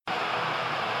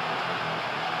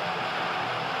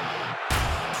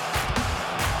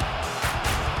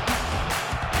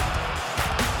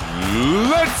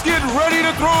Let's get ready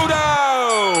to throw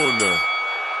down!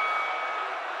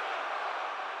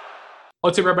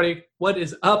 What's up, everybody? What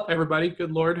is up, everybody?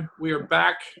 Good Lord. We are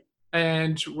back,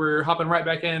 and we're hopping right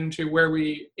back into where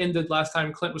we ended last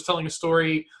time. Clint was telling a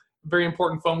story, very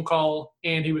important phone call,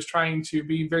 and he was trying to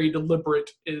be very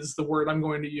deliberate, is the word I'm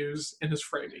going to use in his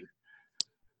framing.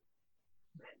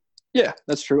 Yeah,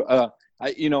 that's true.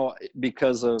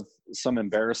 Because of some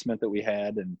embarrassment that we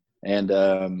had,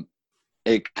 and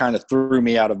it kind of threw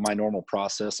me out of my normal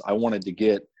process. I wanted to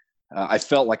get. I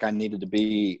felt like I needed to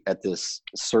be at this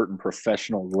certain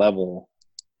professional level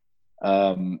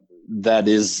that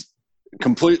is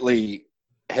completely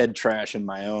head trash in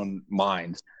my own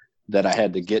mind, that I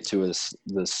had to get to this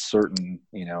certain,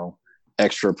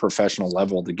 extra professional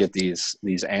level to get these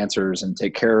answers and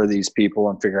take care of these people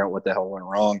and figure out what the hell went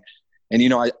wrong. And,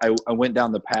 I went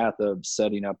down the path of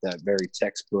setting up that very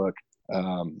textbook,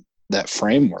 that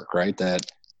framework, right? That,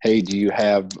 hey, do you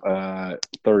have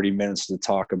 30 minutes to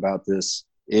talk about this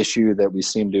issue that we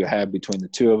seem to have between the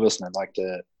two of us? And I'd like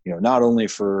to, not only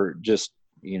for just,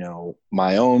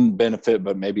 my own benefit,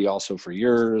 but maybe also for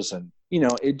yours. And,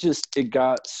 it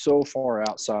got so far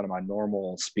outside of my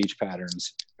normal speech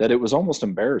patterns that it was almost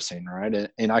embarrassing, right?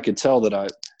 And I could tell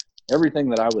that everything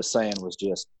that I was saying was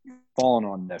just falling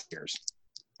on deaf ears.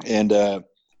 And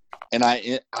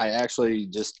I actually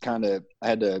just I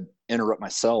had to interrupt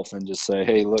myself and just say,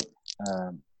 hey, look,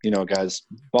 guys,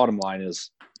 bottom line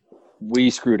is we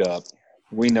screwed up.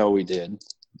 We know we did.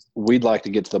 We'd like to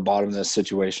get to the bottom of this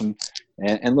situation.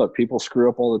 And look, people screw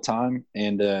up all the time,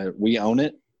 and we own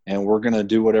it, and we're going to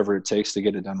do whatever it takes to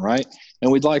get it done right.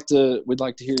 And we'd like to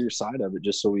hear your side of it,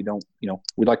 just so we don't,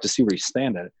 we'd like to see where you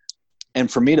stand at it. And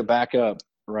for me to back up,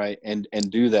 right, and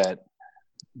do that,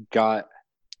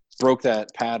 broke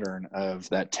that pattern of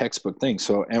that textbook thing.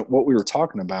 So, and what we were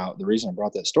talking about, the reason I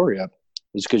brought that story up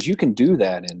is because you can do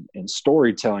that in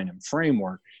storytelling and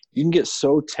framework. You can get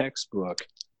so textbook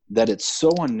that it's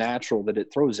so unnatural that it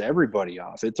throws everybody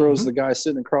off. It throws the guy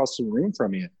sitting across the room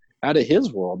from you out of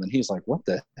his world. And he's like, what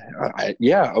the,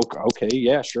 yeah, okay,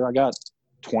 yeah, sure. I got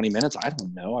 20 minutes. I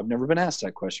don't know. I've never been asked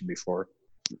that question before.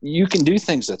 You can do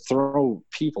things that throw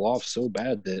people off so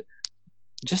bad that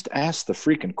just ask the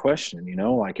freaking question,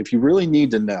 like if you really need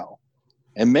to know,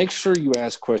 and make sure you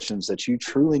ask questions that you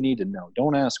truly need to know.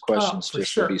 Don't ask questions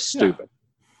just to be stupid.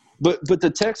 Yeah. But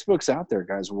the textbooks out there,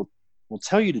 guys, will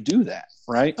tell you to do that,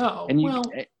 right? Oh, and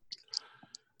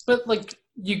but like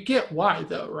you get why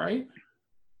though, right?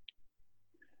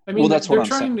 I mean, well, that's they're what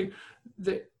I'm trying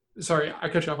saying. Sorry, I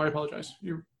cut you off. I apologize.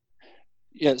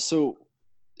 Yeah, so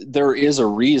there is a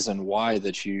reason why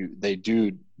they do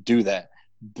that,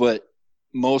 but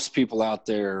most people out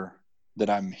there that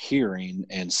I'm hearing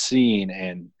and seeing,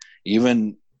 and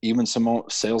even some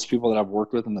salespeople that I've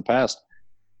worked with in the past,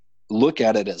 look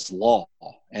at it as law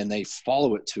and they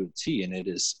follow it to a T. And it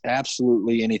is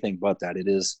absolutely anything but that. It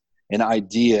is an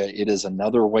idea. It is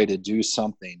another way to do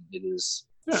something. It is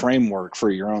framework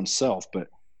for your own self. But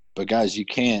guys, you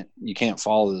can't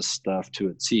follow this stuff to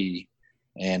a T.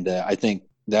 And I think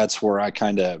that's where I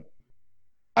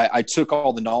I took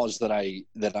all the knowledge that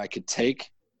I could take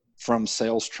from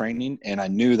sales training, and I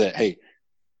knew that, hey,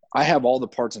 I have all the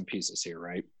parts and pieces here,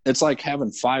 right? It's like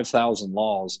having 5,000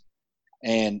 laws,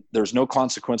 and there's no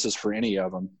consequences for any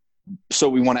of them. So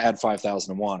we want to add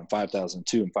 5,001 and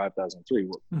 5,002 and 5,003.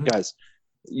 Well, guys,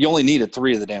 you only needed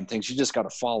 3 of the damn things. You just got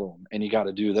to follow them, and you got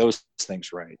to do those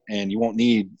things right. And you won't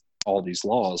need all these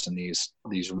laws and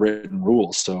these written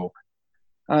rules. So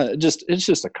it's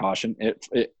just a caution.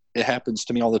 It happens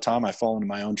to me all the time. I fall into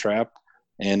my own trap.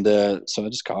 And so I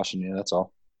just caution you. That's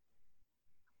all.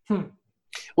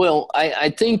 Well, I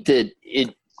think that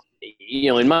it,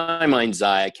 in my mind's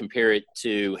eye, I compare it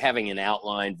to having an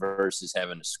outline versus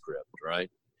having a script, right?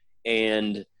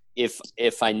 And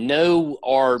if I know,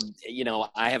 or,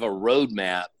 I have a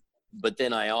roadmap, but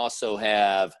then I also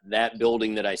have that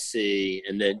building that I see,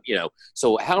 and then,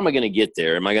 so how am I going to get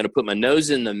there? Am I going to put my nose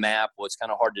in the map? Well, it's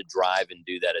kind of hard to drive and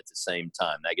do that at the same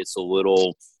time. That gets a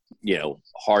little,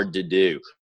 hard to do.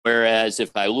 Whereas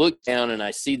if I look down and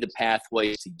I see the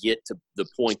pathway to get to the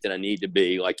point that I need to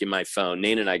be, like in my phone,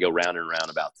 Nina and I go round and round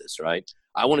about this, right?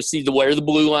 I want to see where the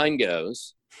blue line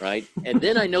goes, right? And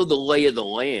then I know the lay of the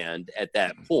land at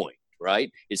that point,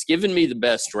 right? It's given me the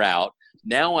best route.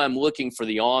 Now I'm looking for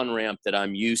the on-ramp that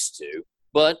I'm used to,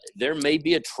 but there may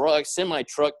be a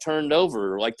semi-truck turned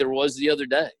over like there was the other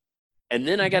day. And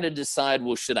then I got to decide,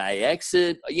 well, should I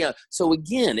exit? Yeah. So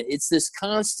again, it's this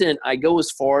constant, I go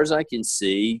as far as I can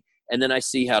see, and then I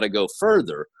see how to go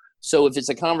further. So if it's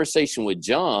a conversation with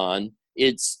John,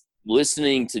 it's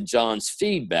listening to John's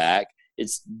feedback.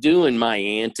 it's doing my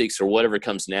antics or whatever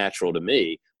comes natural to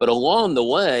me. But along the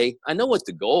way, I know where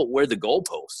the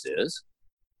goalpost is,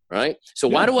 right? So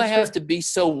why do I have to be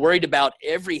so worried about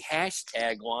every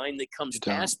hashtag line that comes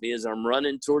past me as I'm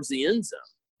running towards the end zone?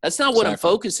 That's not what I'm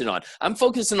focusing on. I'm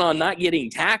focusing on not getting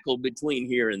tackled between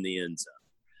here and the end zone.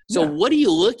 So what are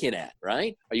you looking at,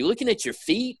 right? Are you looking at your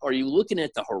feet, or are you looking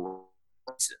at the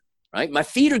horizon, right? My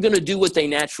feet are going to do what they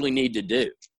naturally need to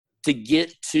do to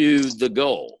get to the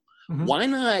goal. Mm-hmm. Why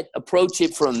not approach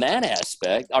it from that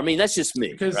aspect? I mean, that's just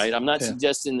me, right? I'm not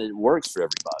suggesting that it works for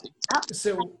everybody.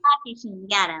 So you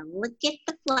gotta look at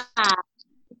the flag.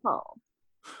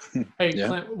 Hey,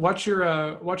 Clint, watch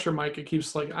your mic. It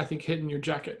keeps I think hitting your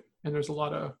jacket, and there's a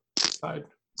lot of side.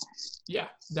 Yeah,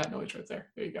 that noise right there.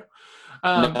 There you go.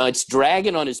 No, it's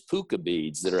dragging on his puka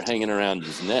beads that are hanging around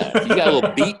his neck. He's got a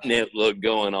little beatnik look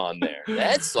going on there.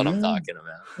 That's what I'm talking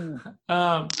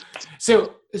about.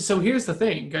 So here's the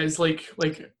thing, guys.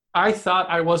 I thought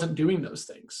I wasn't doing those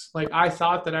things. I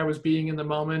thought that I was being in the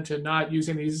moment and not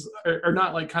using these, or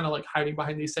not hiding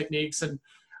behind these techniques and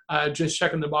just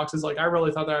checking the boxes. I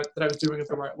really thought that I was doing it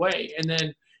the right way. And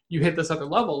then you hit this other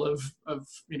level of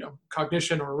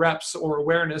cognition or reps or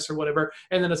awareness or whatever.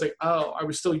 And then it's oh, I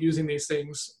was still using these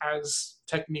things as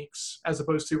techniques as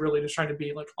opposed to really just trying to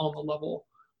be on the level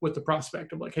with the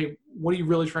prospect of hey, what are you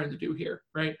really trying to do here?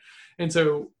 Right. And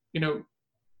so,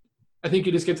 I think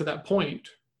you just get to that point,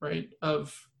 right,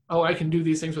 of, oh, I can do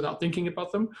these things without thinking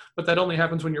about them. But that only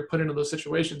happens when you're put into those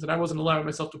situations. And I wasn't allowing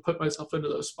myself to put myself into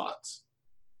those spots,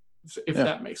 if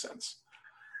that makes sense.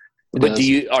 But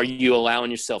are you allowing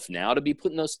yourself now to be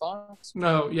put in those spots?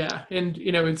 No, yeah. And,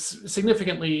 it's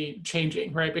significantly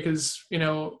changing, right? Because,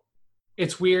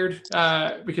 it's weird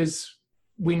because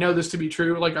we know this to be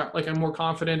true. I'm more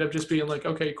confident of just being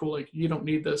okay, cool. You don't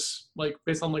need this,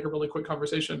 based on a really quick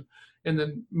conversation and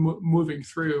then moving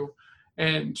through.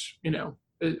 And,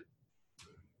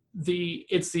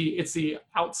 it's the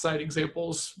outside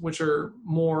examples, which are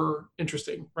more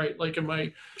interesting, right? In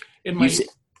my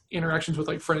interactions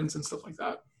with friends and stuff like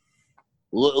that.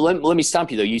 Let me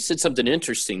stop you though. You said something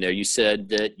interesting there. You said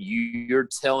that you're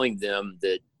telling them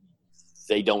that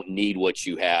they don't need what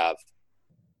you have,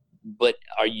 but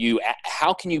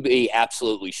how can you be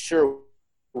absolutely sure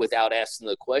without asking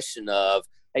the question of,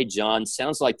 hey, John,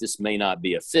 sounds like this may not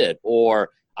be a fit, or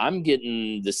I'm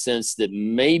getting the sense that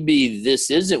maybe this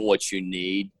isn't what you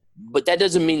need, but that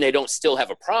doesn't mean they don't still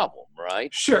have a problem,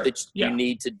 right? Sure. That you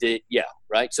need to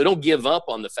right? So don't give up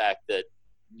on the fact that,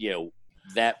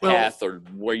 that path or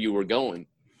where you were going.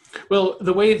 Well,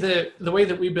 the way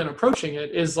that we've been approaching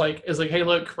it is hey,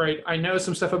 look, right, I know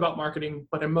some stuff about marketing,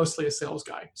 but I'm mostly a sales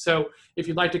guy. So if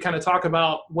you'd like to kind of talk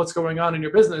about what's going on in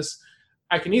your business,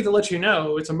 I can either let you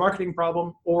know it's a marketing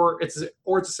problem or it's a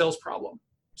sales problem.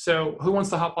 So who wants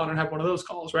to hop on and have one of those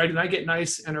calls, right? And I get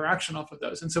nice interaction off of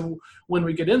those. And so when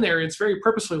we get in there, it's very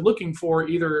purposely looking for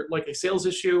either a sales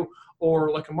issue or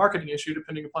a marketing issue,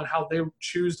 depending upon how they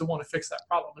choose to want to fix that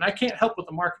problem. And I can't help with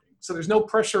the marketing. So there's no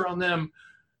pressure on them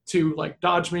to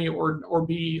dodge me or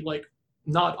be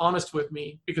not honest with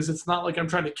me, because it's not I'm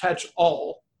trying to catch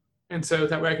all. And so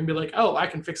that way I can be oh, I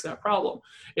can fix that problem.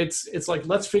 It's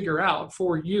let's figure out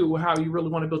for you how you really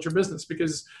want to build your business,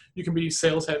 because you can be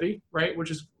sales heavy, right?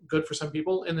 Which is good for some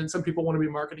people. And then some people want to be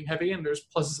marketing heavy, and there's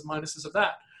pluses and minuses of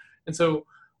that. And so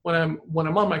when I'm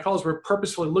on my calls, we're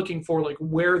purposefully looking for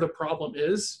where the problem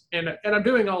is. And I'm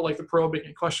doing all the probing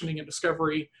and questioning and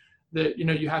discovery that,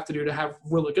 you have to do to have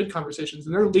really good conversations.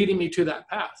 And they're leading me to that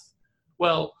path.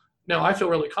 Well, no, I feel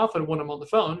really confident when I'm on the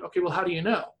phone. Okay, well, how do you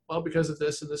know? Well, because of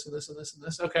this and this and this and this and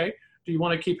this. Okay, do you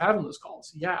want to keep having those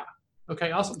calls? Yeah.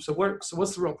 Okay, awesome. So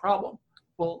what's the real problem?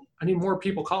 Well, I need more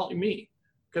people calling me.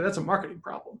 Okay, that's a marketing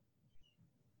problem.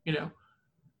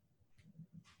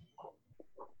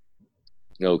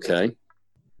 Okay.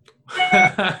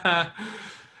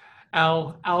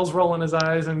 Al's rolling his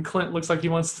eyes, and Clint looks like he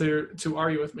wants to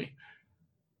argue with me.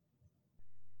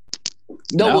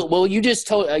 No. Well, you just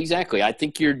told exactly. I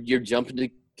think you're jumping to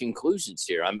conclusions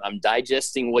here. I'm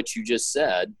digesting what you just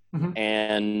said, mm-hmm.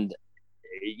 and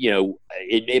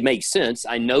it makes sense.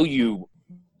 I know you,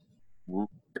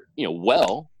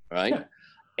 well, right? Yeah.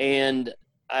 And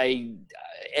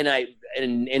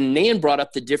Nan brought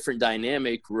up the different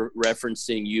dynamic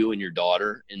referencing you and your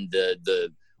daughter, and the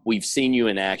we've seen you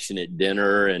in action at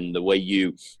dinner and the way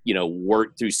you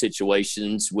work through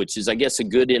situations, which is, I guess, a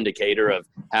good indicator of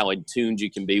how in tune you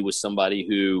can be with somebody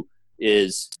who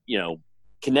is,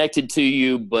 connected to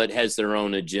you, but has their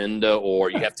own agenda, or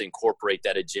you have to incorporate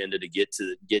that agenda to get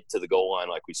to the goal line,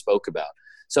 like we spoke about.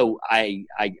 So I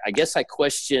guess I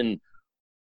question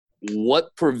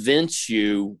what prevents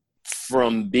you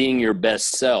from being your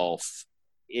best self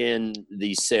in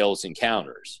these sales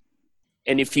encounters.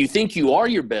 And if you think you are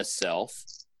your best self,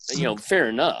 fair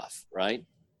enough, right?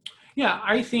 Yeah,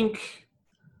 I think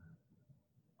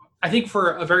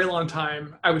for a very long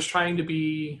time I was trying to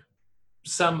be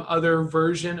some other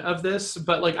version of this,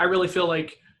 but like I really feel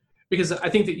like, because I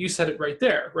think that you said it right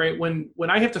there, right? When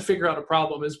I have to figure out a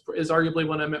problem is arguably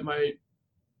when I'm at my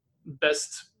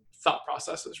best thought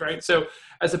processes, right? So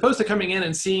as opposed to coming in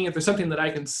and seeing if there's something that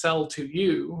I can sell to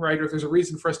you, right, or if there's a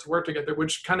reason for us to work together,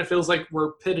 which kind of feels like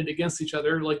we're pitted against each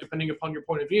other, like depending upon your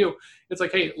point of view, it's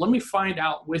like, hey, let me find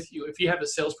out with you if you have a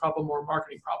sales problem or a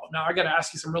marketing problem. Now I got to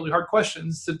ask you some really hard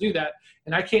questions to do that,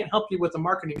 and I can't help you with the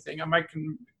marketing thing. I might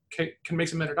can make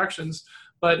some introductions,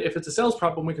 but if it's a sales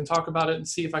problem, we can talk about it and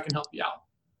see if I can help you out.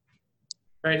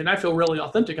 Right. And I feel really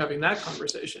authentic having that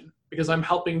conversation because I'm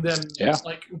helping them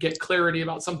like get clarity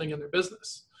about something in their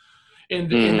business. And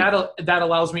that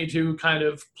allows me to kind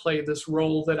of play this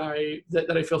role that I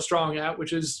feel strong at,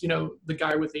 which is, the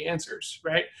guy with the answers.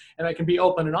 Right. And I can be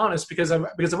open and honest because I've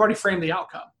already framed the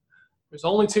outcome. There's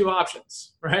only two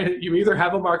options, right? You either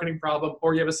have a marketing problem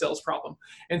or you have a sales problem.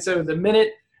 And so the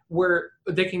minute where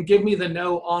they can give me the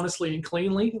no honestly and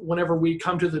cleanly, whenever we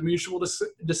come to the mutual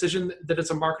decision that it's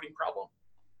a marketing problem.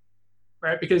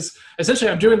 Right? Because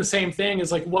essentially I'm doing the same thing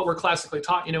as like what we're classically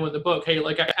taught, in the book. Hey,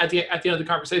 like at the end of the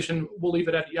conversation, we'll leave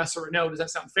it at a yes or a no. Does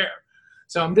that sound fair?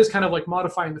 So I'm just kind of like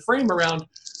modifying the frame around,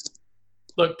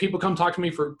 look, people come talk to me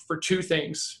for two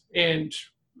things. And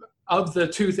of the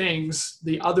two things,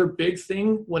 the other big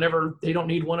thing, whenever they don't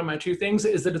need one of my two things,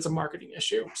 is that it's a marketing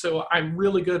issue. So I'm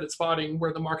really good at spotting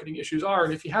where the marketing issues are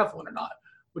and if you have one or not.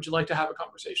 Would you like to have a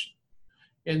conversation?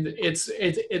 And it's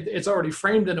already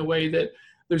framed in a way that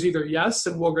there's either yes,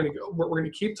 and we're going to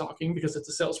keep talking because it's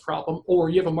a sales problem, or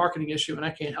you have a marketing issue and I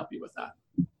can't help you with that.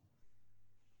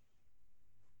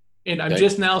 And I'm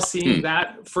just now seeing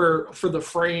that for the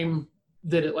frame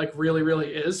that it like really,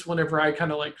 really is whenever I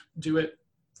kind of like do it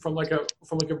from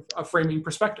a framing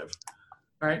perspective,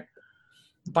 right?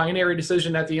 Binary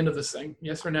decision at the end of this thing,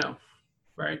 yes or no,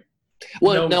 right?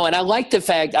 Well, no, and I like the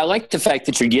fact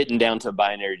that you're getting down to a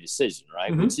binary decision,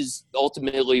 right? Mm-hmm. Which is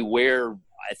ultimately where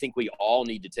I think we all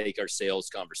need to take our sales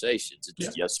conversations.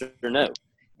 It's yes or no.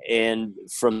 And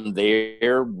from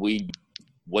there,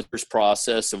 what's this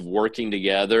process of working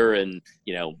together and,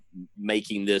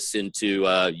 making this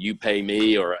into you pay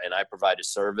me and I provide a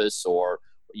service, or,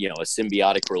 a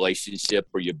symbiotic relationship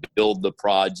where you build the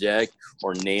project,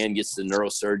 or Nan gets the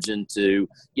neurosurgeon to,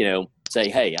 say,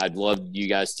 hey, I'd love you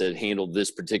guys to handle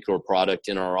this particular product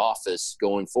in our office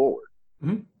going forward.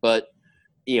 Mm-hmm. But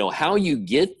how you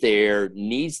get there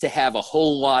needs to have a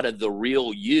whole lot of the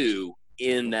real you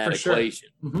in that equation,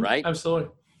 mm-hmm. right? Absolutely.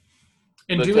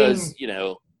 And because,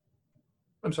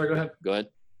 I'm sorry, go ahead. Go ahead.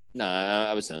 No,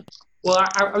 I was done. Well,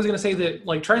 I was going to say that,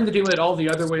 like, trying to do it all the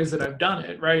other ways that I've done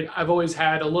it, right? I've always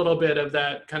had a little bit of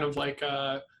that kind of like,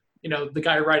 the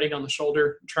guy riding on the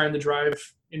shoulder, trying to drive,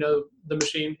 the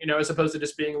machine, as opposed to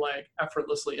just being like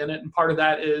effortlessly in it. And part of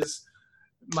that is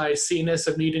my C-ness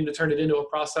of needing to turn it into a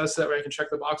process so that way I can check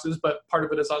the boxes. But part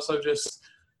of it is also just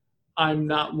I'm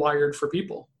not wired for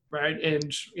people, right?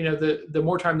 And, the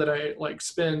more time that I like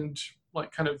spend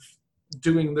like kind of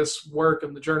doing this work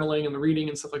and the journaling and the reading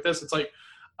and stuff like this, it's like,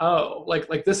 oh,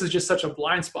 like this is just such a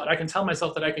blind spot. I can tell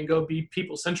myself that I can go be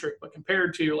people-centric, but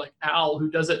compared to like Al, who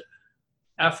does it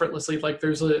effortlessly, like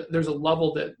there's a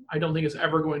level that I don't think is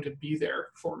ever going to be there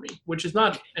for me, which is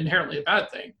not inherently a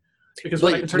bad thing. Because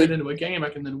when I can turn it into a game, I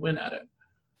can then win at it.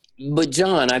 But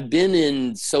John, I've been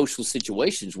in social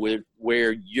situations where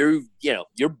you're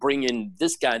bringing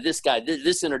this guy,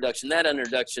 this introduction, that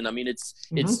introduction. I mean,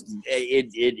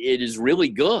 it is really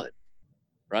good,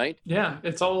 right? Yeah,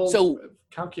 it's all so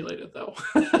calculated though.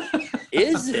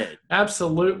 Is it?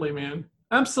 Absolutely, man.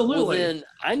 Absolutely. Well, then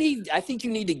I think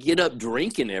you need to get up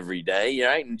drinking every day,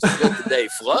 right, and just let the day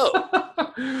flow.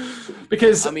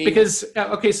 because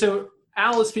okay, so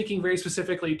Al is speaking very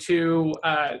specifically to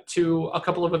a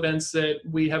couple of events that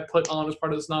we have put on as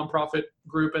part of this nonprofit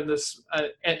group and this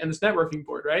networking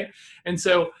board, right? And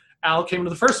so Al came to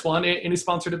the first one and he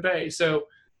sponsored a bay. So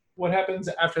what happens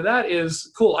after that is,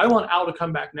 cool, I want Al to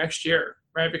come back next year,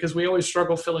 right? Because we always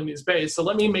struggle filling these bays. So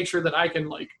let me make sure that I can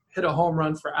like hit a home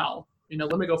run for Al.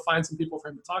 Let me go find some people for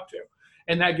him to talk to.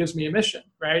 And that gives me a mission,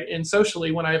 right? And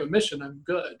socially, when I have a mission, I'm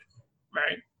good,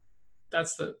 right?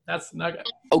 That's the nugget.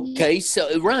 Okay,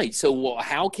 so right. So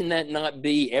how can that not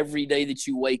be every day that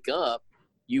you wake up,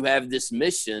 you have this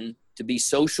mission to be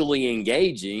socially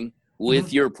engaging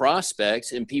with your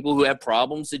prospects and people who have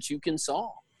problems that you can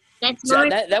solve? That's So more.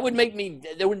 that would make me,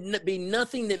 there would be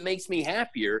nothing that makes me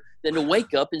happier than to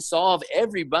wake up and solve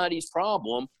everybody's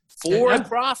problem for Yeah. a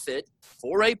profit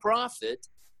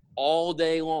all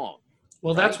day long.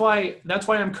 Well, that's why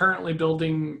I'm currently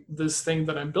building this thing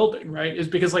that I'm building, right? Is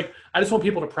because like I just want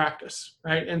people to practice,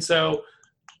 right? And so,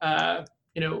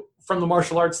 from the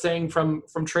martial arts thing, from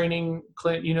training,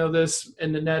 Clint, you know this,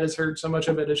 and Nanette has heard so much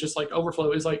of it. It's just like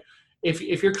overflow is like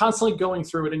if you're constantly going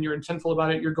through it and you're intentful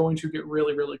about it, you're going to get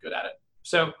really, really good at it.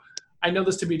 So I know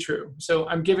this to be true. So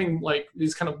I'm giving like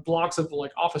these kind of blocks of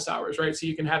like office hours, right? So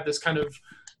you can have this kind of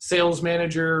sales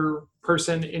manager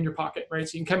person in your pocket, right?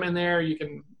 So you can come in there,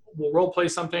 we'll role play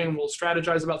something, we'll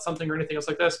strategize about something or anything else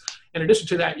like this. In addition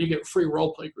to that, you get free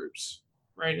role play groups,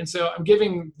 right? And so I'm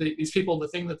giving these people the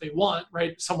thing that they want,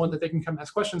 right? Someone that they can come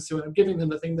ask questions to, and I'm giving them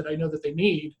the thing that I know that they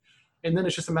need. And then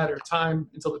it's just a matter of time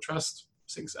until the trust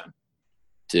sinks in.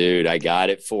 Dude, I got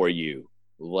it for you.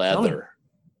 Leather.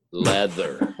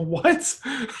 What?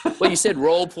 Well, you said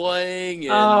role playing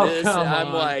and this. come I'm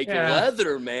on. like, Yeah.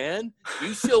 leather, man.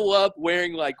 You show up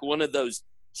wearing like one of those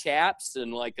chaps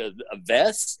and like a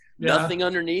vest, Yeah. nothing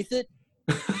underneath it.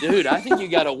 Dude, I think you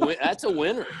got to win. That's a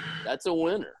winner. That's a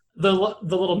winner. The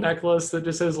little necklace that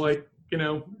just says like,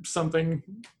 something.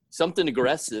 Something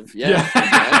aggressive. Yeah.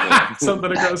 Exactly.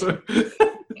 Something aggressive.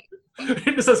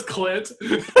 It just says Clint.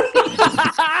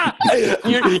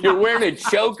 You're wearing a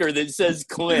choker that says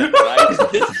Clint, right?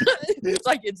 It's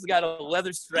like it's got a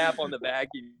leather strap on the back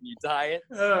and you tie it.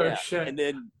 Oh, Yeah. shit. And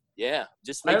then,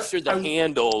 just make sure the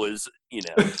handle is,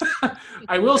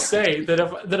 I will say that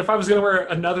if I was going to wear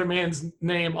another man's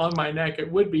name on my neck,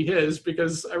 it would be his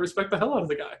because I respect the hell out of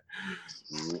the guy.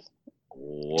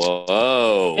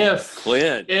 Whoa.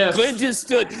 Clint just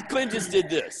did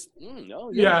this.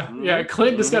 Yeah.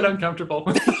 Clint just got uncomfortable.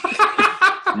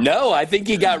 No, I think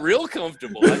he got real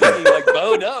comfortable. I think he like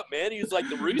bowed up, man. He was like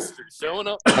the rooster showing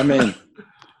up. I mean,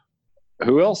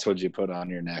 who else would you put on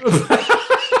your neck?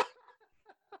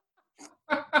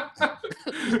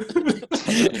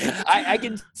 I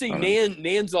can see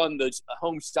Nan's on the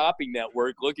Home Shopping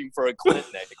Network looking for a Clint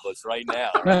necklace right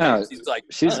now. Right? Yeah, She's like,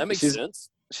 that makes sense.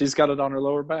 She's got it on her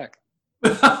lower back.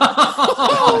 Wow,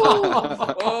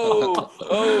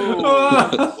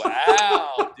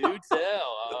 do tell.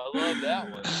 I love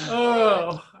that one.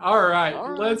 Oh, all right. All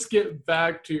right. Let's get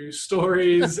back to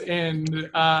stories and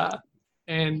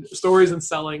stories and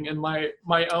selling and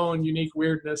my own unique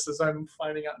weirdness as I'm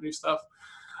finding out new stuff.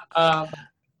 But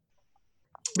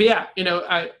yeah,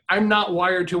 I'm not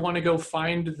wired to want to go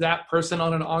find that person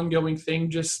on an ongoing thing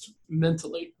just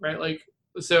mentally, right? Like,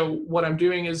 so what I'm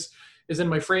doing is in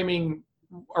my framing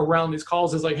around these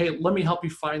calls is like, hey, let me help you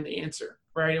find the answer,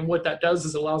 right? And what that does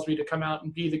is it allows me to come out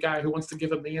and be the guy who wants to give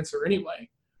them the answer anyway,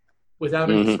 without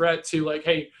any threat to like,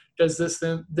 hey, does this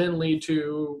then lead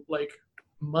to like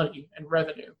money and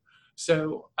revenue?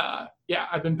 So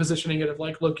I've been positioning it of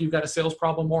like, look, you've got a sales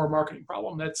problem or a marketing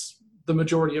problem. That's the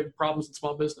majority of problems in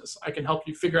small business. I can help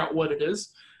you figure out what it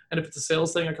is. And if it's a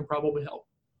sales thing, I can probably help.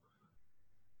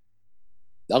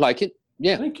 I like it.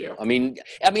 Yeah. Thank you. I mean,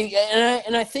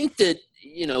 and I think that,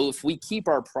 if we keep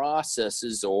our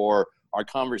processes or our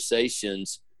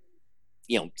conversations,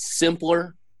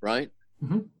 simpler, right?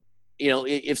 Mm-hmm.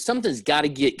 If something's got to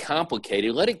get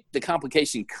complicated, the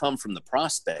complication come from the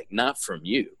prospect, not from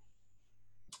you.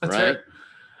 That's right? fair.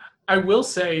 I will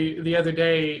say the other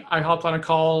day I hopped on a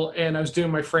call and I was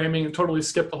doing my framing and totally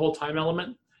skipped the whole time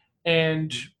element.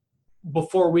 And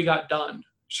before we got done,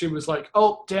 she was like,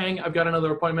 "Oh, dang, I've got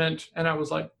another appointment." And I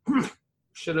was like,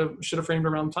 should have framed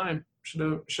around time. Should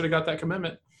have got that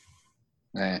commitment.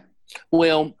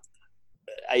 Well,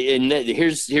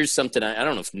 here's something I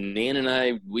don't know if Nan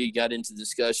and we got into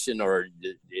discussion or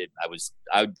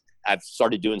I've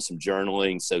started doing some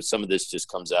journaling, so some of this just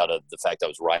comes out of the fact I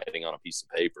was writing on a piece of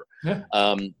paper. Yeah.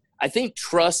 I think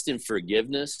trust and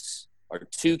forgiveness are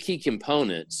two key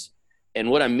components. And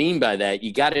what I mean by that,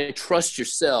 you got to trust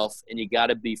yourself and you got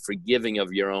to be forgiving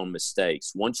of your own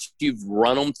mistakes. Once you've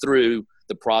run them through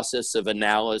the process of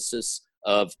analysis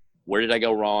of where did I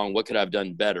go wrong? What could I have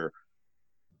done better?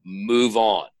 Move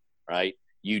on, right?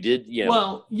 You did,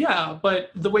 Well, yeah,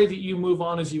 but the way that you move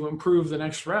on is you improve the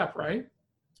next rep, right?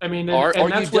 I mean, or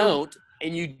you don't,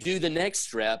 and you do the next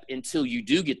step until you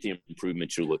do get the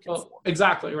improvement you're looking for.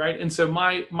 Exactly, right? And so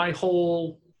my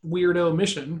whole weirdo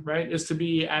mission, right, is to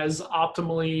be as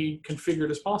optimally configured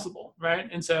as possible, right?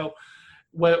 And so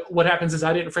what happens is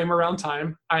I didn't frame around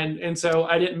time, and so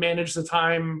I didn't manage the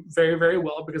time very, very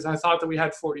well because I thought that we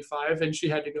had 45 and she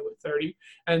had to go at 30.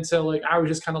 And so like I was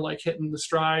just kind of like hitting the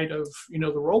stride of,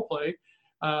 the role play,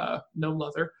 no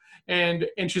leather. And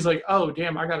she's like, "Oh,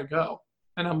 damn, I got to go."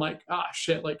 and I'm like,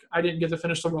 shit, like I didn't get to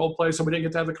finish the role play, so we didn't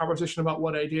get to have the conversation about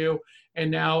what I do.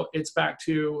 And now it's back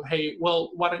to, hey,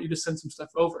 well, why don't you just send some stuff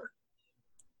over?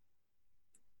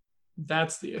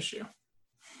 That's the issue,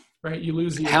 right? You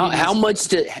lose the how much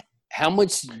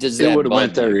does that? It would have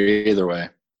went there either way.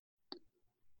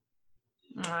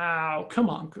 Oh, come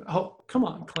on,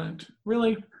 Clint.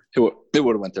 Really? It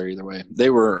would have went there either way. They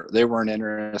weren't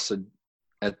interested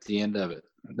at the end of it.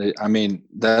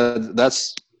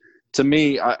 That's to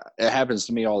me. It happens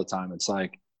to me all the time. It's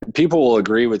like people will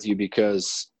agree with you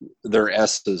because they're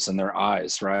S's and their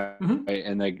I's, right? Mm-hmm.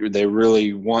 And they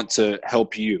really want to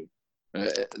help you.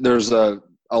 There's a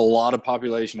lot of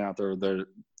population out there that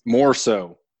more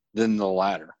so than the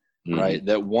latter, right?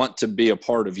 That want to be a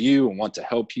part of you and want to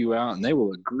help you out, and they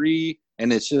will agree.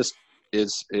 And it's just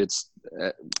it's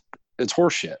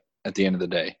horseshit at the end of the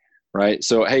day, right?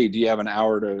 So, hey, do you have an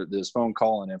hour to this phone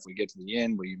call? And if we get to the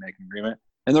end, will you make an agreement?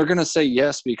 And they're going to say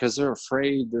yes because they're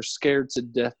afraid, they're scared to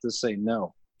death to say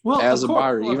no. Well, as a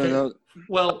buyer, even though.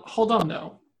 Well, hold on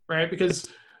though, right? Because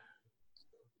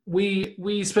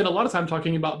we spend a lot of time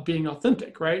talking about being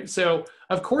authentic, right? So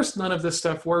of course none of this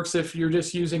stuff works if you're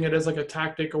just using it as like a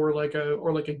tactic or like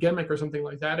a gimmick or something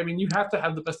like that. I mean, you have to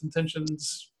have the best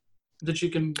intentions that you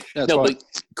can. But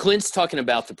Clint's talking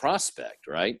about the prospect,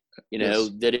 right? Yes.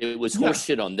 That it was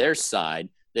horseshit on their side,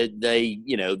 that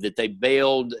they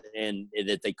bailed and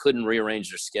that they couldn't rearrange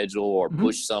their schedule or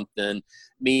push something.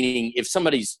 Meaning if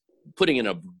somebody's putting an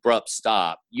abrupt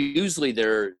stop,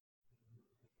 they're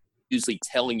usually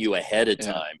telling you ahead of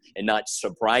time and not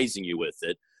surprising you with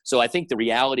it. So I think the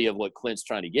reality of what Clint's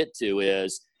trying to get to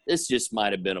is this just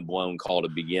might have been a blown call to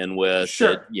begin with.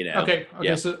 Sure. Okay.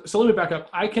 Yeah. So let me back up.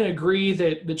 I can agree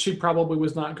that she probably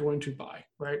was not going to buy,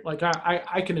 right? Like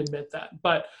I can admit that,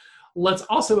 but let's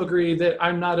also agree that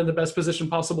I'm not in the best position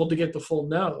possible to get the full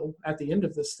no at the end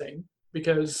of this thing,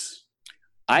 because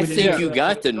I think you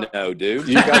got the no, dude.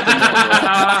 You got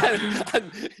the no.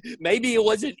 Maybe it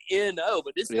wasn't N-O,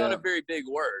 but it's not a very big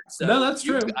word. So no, that's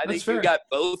true. I think you got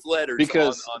both letters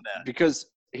on that. Because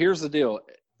here's the deal.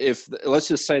 If let's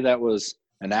just say that was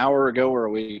an hour ago or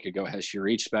a week ago, has she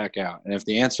reached back out? And if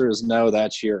the answer is no,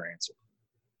 that's your answer.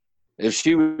 If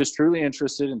she was truly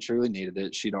interested and truly needed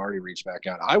it, she'd already reached back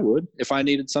out. I would if I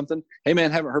needed something. Hey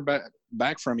man, haven't heard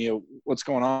back from you. What's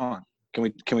going on? Can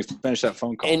we finish that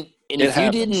phone call? And if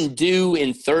you didn't do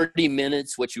in 30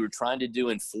 minutes what you were trying to do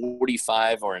in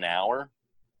 45 or an hour,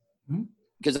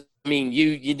 because I mean,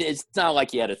 it's not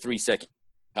like you had a 3-second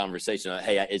conversation.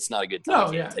 Hey, it's not a good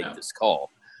time to take this call,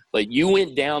 but you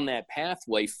went down that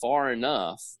pathway far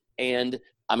enough. And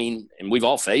I mean, and we've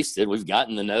all faced it. We've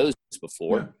gotten the no's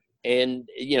before. Yeah. And,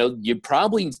 you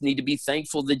probably need to be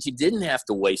thankful that you didn't have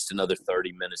to waste another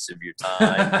 30 minutes of your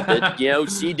time. That,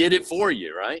 she did it for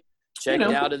you, right? Checked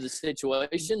out of the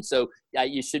situation. So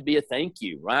you should be a thank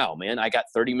you. Wow, man, I got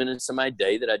 30 minutes of my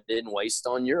day that I didn't waste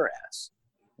on your ass.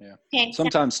 Yeah. Okay.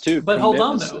 Sometimes too. But hold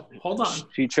on though. Hold on.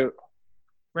 She chose.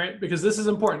 Right? Because this is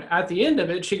important. At the end of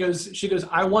it, she goes,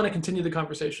 I want to continue the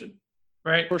conversation.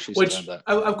 Right? Of course she Which, said that.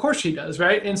 Of course she does,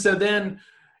 right? And so then,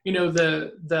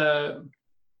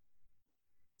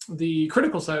 the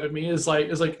critical side of me is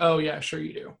like, oh yeah, sure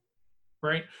you do.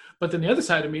 Right? But then the other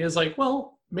side of me is like,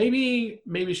 well, maybe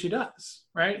she does,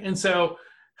 right? And so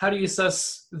how do you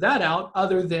suss that out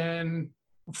other than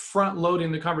front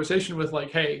loading the conversation with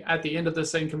like, hey, at the end of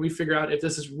this thing, can we figure out if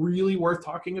this is really worth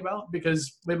talking about?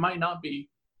 Because it might not be.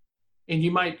 And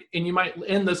you might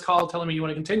end this call telling me you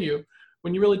want to continue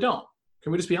when you really don't.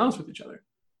 Can we just be honest with each other?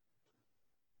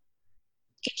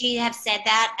 Could you have said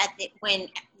that when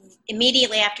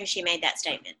immediately after she made that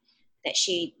statement that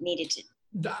she needed to?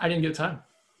 I didn't get time.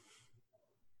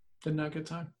 Did not get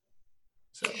time.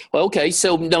 So. Well, okay.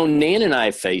 So, no, Nan and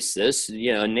I face this.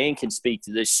 Nan can speak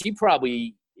to this. She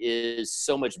probably is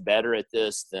so much better at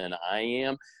this than I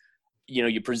am.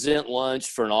 You present lunch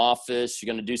for an office.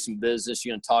 You're going to do some business.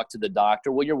 You're going to talk to the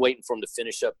doctor. Well, you're waiting for him to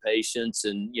finish up patients,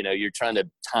 and you're trying to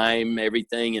time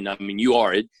everything. And I mean, you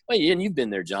are it. Well, and you've been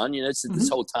there, John. It's this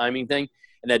whole timing thing.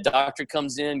 And that doctor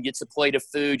comes in, gets a plate of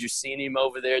food. You're seeing him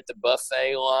over there at the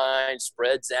buffet line,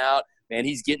 spreads out. Man,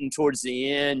 he's getting towards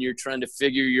the end. You're trying to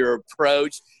figure your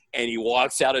approach, and he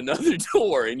walks out another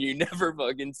door, and you never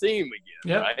fucking see him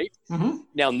again, right? Mm-hmm.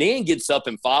 Now, Nan gets up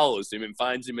and follows him and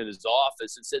finds him in his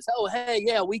office and says, oh, hey,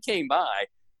 yeah, we came by.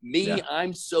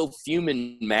 I'm so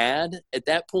fuming mad at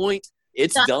that point.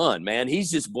 It's done, man.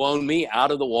 He's just blown me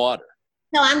out of the water.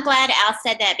 No, I'm glad Al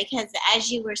said that, because as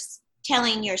you were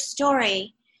telling your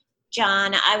story,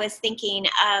 John, I was thinking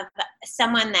of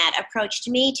someone that approached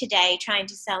me today trying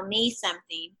to sell me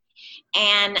something,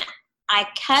 and I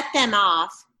cut them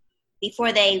off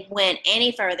before they went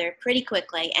any further pretty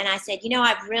quickly. And I said,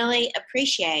 I really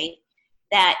appreciate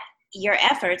that your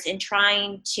efforts in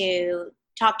trying to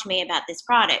talk to me about this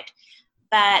product.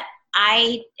 But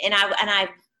I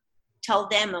told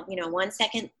them, 1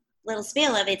 second little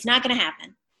spiel of it's not going to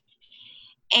happen.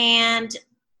 And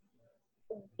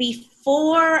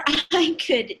before I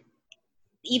could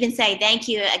even say thank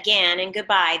you again and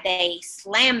goodbye, they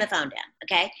slammed the phone down.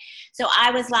 Okay. So I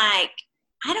was like,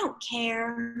 I don't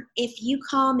care if you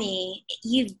call me,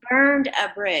 you've burned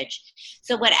a bridge.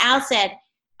 So what Al said,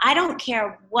 I don't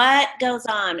care what goes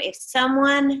on. If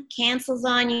someone cancels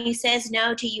on you, says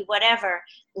no to you, whatever,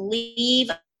 leave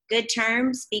good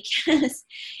terms, because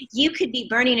you could be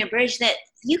burning a bridge that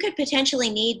you could potentially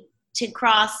need to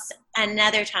cross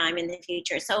another time in the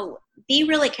future. So be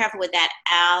really careful with that,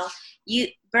 Al.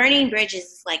 Burning bridges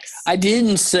is like... I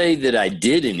didn't say that I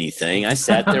did anything. I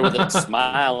sat there with a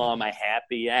smile on my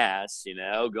happy ass,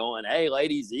 going, hey,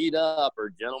 ladies, eat up, or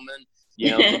gentlemen,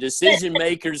 the decision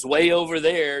maker's way over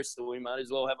there, so we might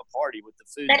as well have a party with the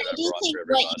food but that I I do brought think for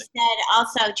everybody. what you said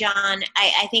also, John,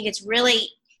 I think it's really,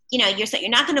 you're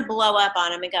not going to blow up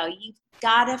on them and go, you've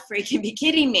got to freaking be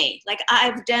kidding me. Like,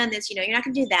 I've done this, you're not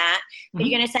going to do that. But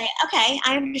you're going to say, okay,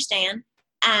 I understand.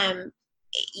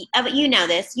 You know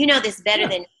this better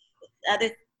than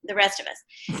the rest of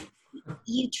us.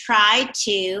 You try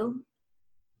to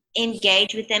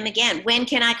engage with them again. When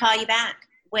can I call you back?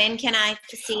 When can I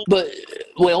see? But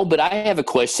I have a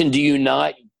question. Do you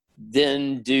not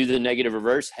then do the negative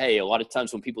reverse? Hey, a lot of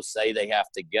times when people say they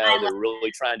have to go, they're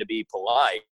really trying to be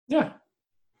polite. Yeah.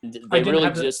 They really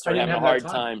just are having a hard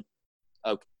time.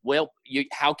 Okay. Well,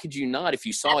 how could you not? If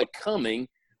you saw it coming,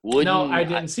 wouldn't... No, I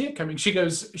didn't see it coming. She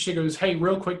goes, hey,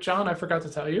 real quick, John, I forgot to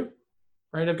tell you.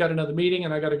 Right? I've got another meeting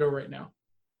and I got to go right now.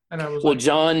 And I was well,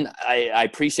 John, I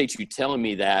appreciate you telling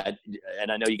me that.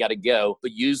 And I know you got to go.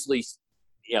 But usually,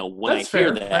 when That's I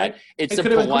hear fair, that, right? it's It a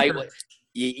could have been polite quicker.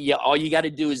 way. All you got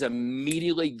to do is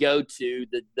immediately go to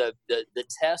the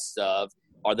test of,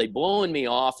 are they blowing me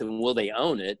off and will they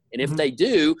own it? And if they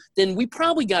do, then we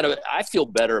probably got to, I feel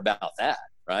better about that,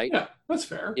 right? Yeah, that's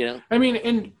fair. You know? I mean,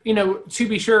 and, to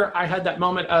be sure, I had that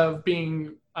moment of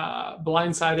being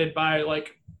blindsided by,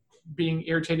 like, being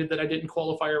irritated that I didn't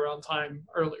qualify around time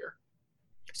earlier.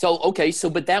 So, okay,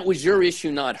 but that was your issue,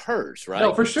 not hers, right?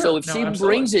 No, for sure. So if No, she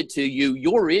absolutely. brings it to you,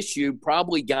 your issue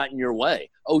probably got in your way.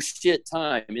 Oh, shit,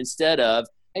 time. Instead of,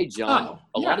 hey, John,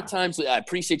 a lot of times, I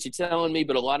appreciate you telling me,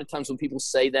 but a lot of times when people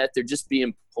say that, they're just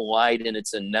being polite and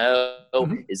it's a no.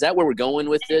 Is that where we're going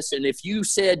with this? And if you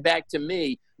said back to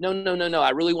me, no,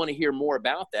 I really want to hear more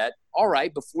about that. All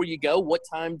right, before you go, what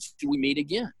time do we meet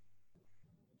again?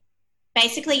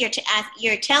 Basically,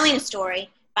 you're telling a story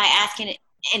by asking it,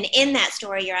 and in that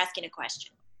story, you're asking a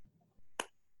question.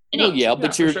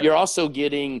 But you're also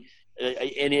getting,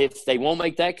 and if they won't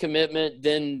make that commitment,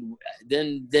 then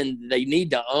they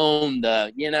need to own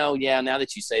the, now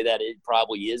that you say that, it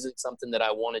probably isn't something that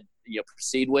I want to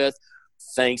proceed with.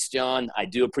 Thanks, John. I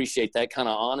do appreciate that kind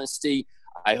of honesty.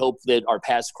 I hope that our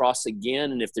paths cross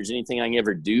again, and if there's anything I can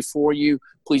ever do for you,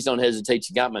 please don't hesitate.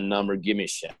 You got my number. Give me a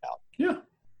shout. Yeah.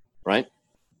 Right?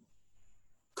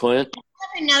 Clint? Have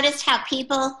you ever noticed how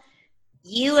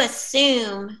you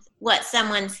assume what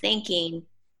someone's thinking?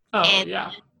 Oh, and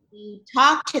yeah. You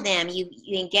talk to them, you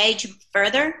engage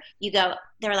further, you go,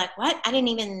 they're like, what? I didn't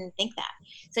even think that.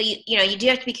 So, you do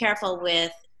have to be careful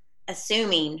with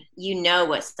assuming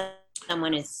what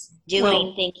someone is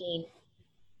doing, thinking.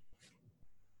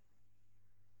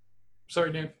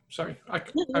 Sorry, Dan. Sorry. I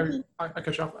cut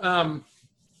you off.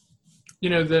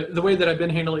 The way that I've been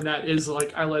handling that is,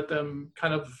 like, I let them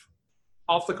kind of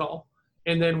off the call,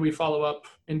 and then we follow up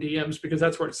in DMs, because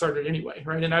that's where it started anyway,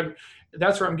 right? And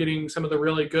that's where I'm getting some of the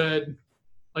really good,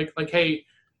 like, hey,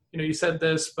 you said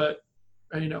this, but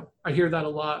I hear that a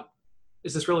lot.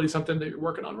 Is this really something that you're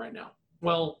working on right now?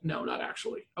 Well, no, not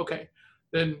actually. Okay,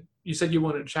 then you said you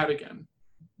wanted to chat again.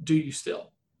 Do you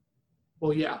still?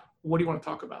 Well, yeah. What do you want to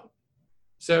talk about?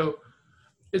 So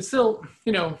it's still,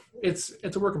 it's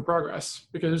a work in progress,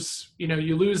 because,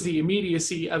 you lose the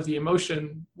immediacy of the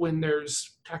emotion when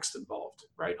there's text involved,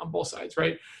 right? On both sides,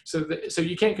 right? So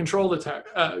you can't control the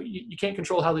text, you can't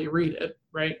control how they read it,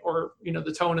 right? Or,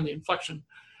 the tone and the inflection.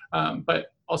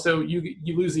 But also you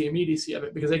lose the immediacy of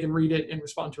it, because they can read it and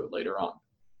respond to it later on.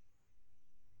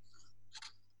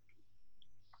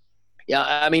 Yeah,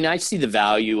 I mean, I see the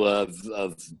value of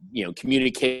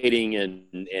communicating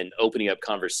and opening up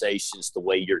conversations the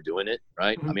way you're doing it,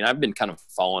 right? I mean, I've been kind of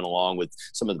following along with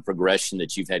some of the progression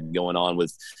that you've had going on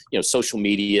with, social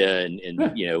media and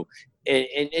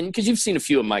and because you've seen a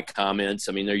few of my comments,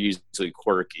 I mean, they're usually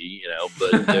quirky,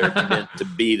 but they're meant to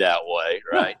be that way,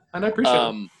 right? And I appreciate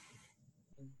it.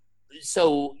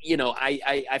 So,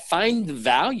 I find the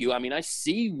value. I mean, I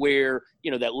see where,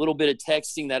 that little bit of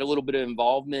texting, that a little bit of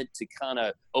involvement to kind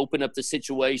of open up the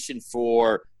situation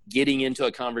for getting into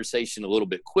a conversation a little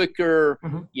bit quicker,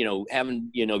 having,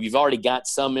 you've already got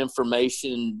some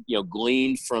information,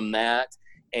 gleaned from that.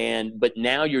 But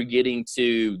now you're getting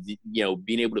to,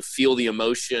 being able to feel the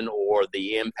emotion or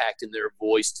the impact in their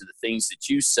voice to the things that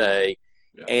you say.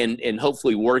 Yeah. And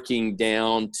hopefully working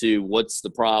down to what's the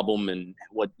problem and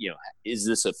what, is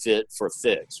this a fit for a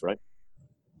fix, right?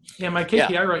 Yeah, my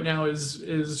KPI right now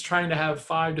is trying to have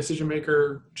 5 decision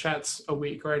maker chats a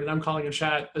week, right? And I'm calling a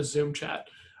chat a Zoom chat.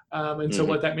 So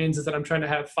what that means is that I'm trying to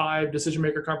have 5 decision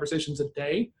maker conversations a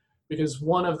day, because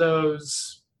one of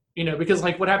those, because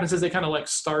like what happens is they kind of like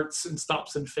starts and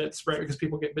stops and fits, right? Because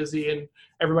people get busy and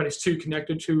everybody's too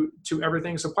connected to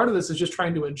everything. So part of this is just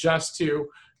trying to adjust to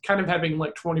kind of having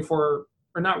like 24,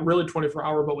 or not really 24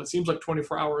 hour, but what seems like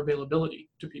 24 hour availability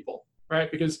to people, right?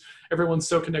 Because everyone's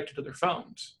so connected to their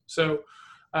phones. So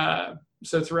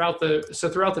throughout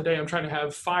the day, I'm trying to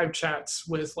have 5 chats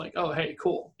with like, oh, hey,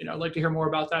 cool. I'd like to hear more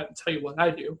about that and tell you what I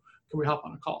do. Can we hop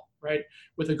on a call, right?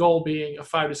 With the goal being a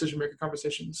 5 decision maker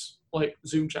conversations, like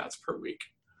Zoom chats per week,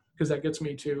 because that gets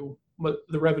me to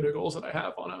the revenue goals that I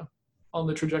have on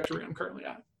the trajectory I'm currently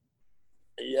at.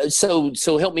 So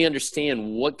help me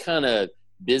understand, what kind of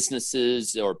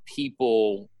businesses or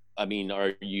people, I mean,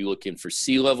 are you looking for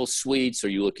C-level suites? Are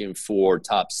you looking for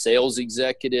top sales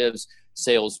executives,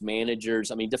 sales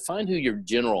managers? I mean, define who your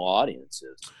general audience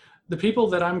is. The people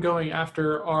that I'm going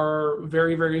after are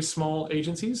very, very small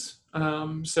agencies.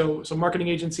 So marketing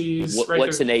agencies.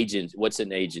 What's an agent? What's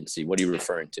an agency? What are you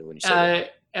referring to when you say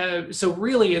that? So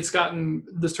really this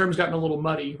term's gotten a little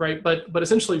muddy, right? But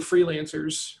essentially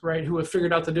freelancers, right, who have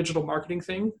figured out the digital marketing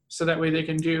thing, so that way they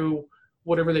can do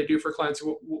whatever they do for clients,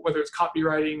 whether it's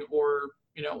copywriting or,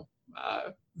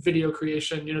 video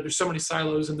creation. There's so many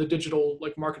silos in the digital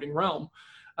like marketing realm.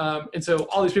 And so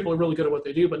all these people are really good at what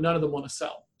they do, but none of them want to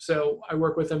sell. So I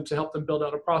work with them to help them build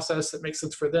out a process that makes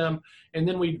sense for them. And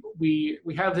then we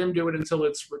have them do it until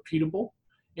it's repeatable.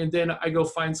 And then I go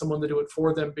find someone to do it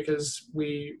for them, because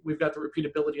we've got the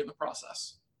repeatability in the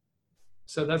process.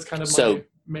 So that's kind of my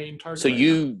main target. So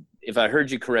if I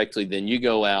heard you correctly, then you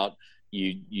go out,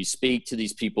 you speak to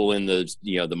these people in the,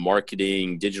 the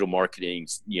marketing, digital marketing,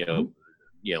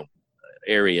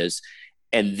 areas,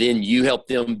 and then you help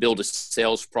them build a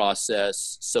sales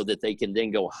process so that they can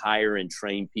then go hire and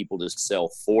train people to sell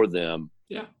for them.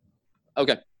 Yeah.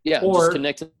 Okay. Yeah. Or, just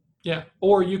connect. Yeah.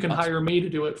 Or you can hire me to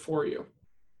do it for you.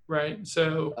 Right.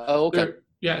 So, okay.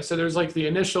 So there's like the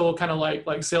initial kind of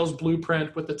like sales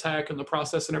blueprint with the tech and the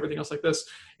process and everything else like this.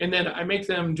 And then I make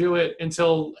them do it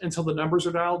until the numbers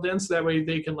are dialed in. So that way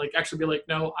they can like actually be like,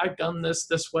 no, I've done this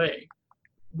way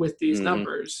with these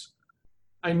numbers.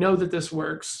 I know that this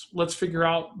works. Let's figure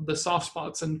out the soft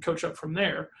spots and coach up from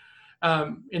there.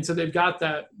 And so they've got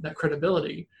that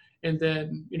credibility. And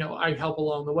then, I help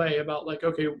along the way about like,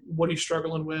 okay, what are you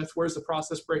struggling with? Where's the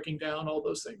process breaking down? All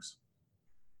those things.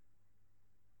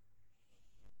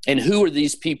 And who are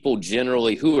these people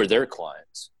generally? Who are their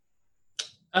clients?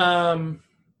 I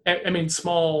mean,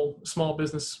 small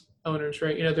business owners,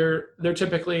 right? They're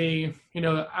typically,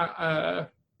 I've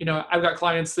got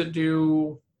clients that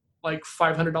do like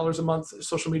 $500 a month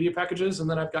social media packages. And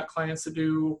then I've got clients that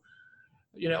do,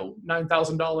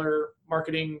 $9,000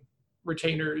 marketing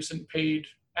retainers and paid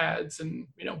ads and,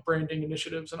 branding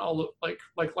initiatives and all like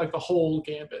the whole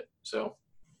gambit. So.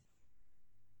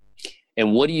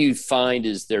 And what do you find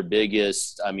is their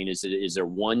biggest, I mean, is there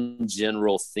one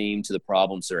general theme to the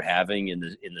problems they're having in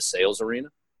the sales arena?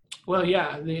 Well,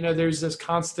 yeah, there's this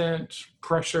constant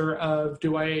pressure of,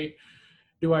 do I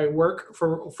work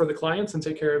for the clients and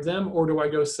take care of them, or do I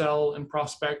go sell and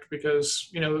prospect?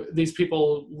 Because, these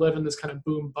people live in this kind of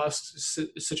boom bust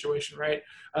situation, right?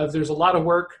 There's a lot of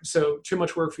work, so too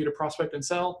much work for you to prospect and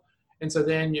sell. And so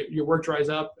then your work dries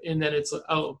up, and then it's like,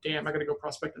 oh, damn, I got to go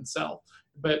prospect and sell.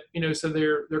 But, so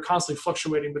they're constantly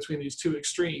fluctuating between these two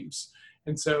extremes.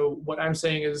 And so what I'm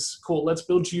saying is, cool, let's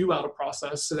build you out a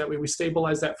process so that way we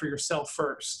stabilize that for yourself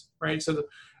first, right? So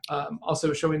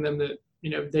also showing them that,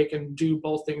 they can do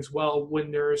both things well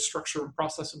when there is structure and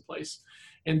process in place.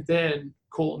 And then,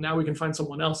 cool, now we can find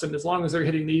someone else. And as long as they're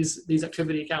hitting these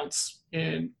activity counts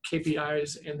and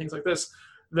KPIs and things like this,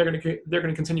 they're going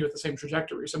to continue with the same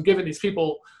trajectory. So I'm giving these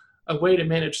people a way to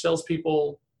manage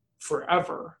salespeople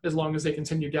forever, as long as they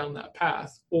continue down that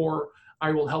path, or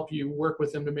I will help you work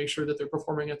with them to make sure that they're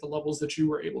performing at the levels that you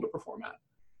were able to perform at.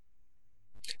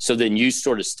 So then you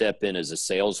sort of step in as a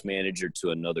sales manager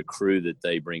to another crew that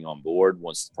they bring on board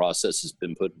once the process has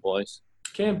been put in place?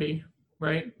 Can be,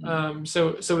 right?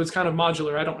 So it's kind of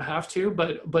modular. I don't have to,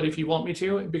 but if you want me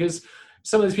to, because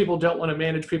some of these people don't want to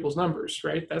manage people's numbers,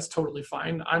 right? That's totally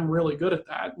fine. I'm really good at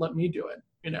that. Let me do it,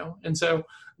 And so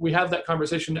we have that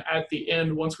conversation at the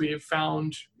end once we have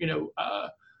found,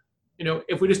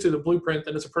 if we just do the blueprint,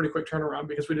 then it's a pretty quick turnaround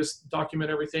because we just document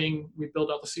everything. We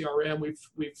build out the CRM.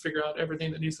 We figure out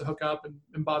everything that needs to hook up,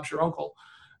 and Bob's your uncle.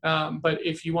 But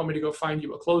if you want me to go find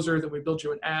you a closer, then we build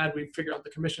you an ad. We figure out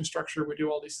the commission structure. We do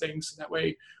all these things. So that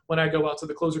way, when I go out to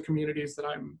the closer communities that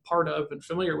I'm part of and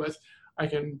familiar with, I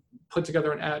can put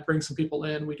together an ad, bring some people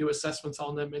in. We do assessments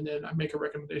on them, and then I make a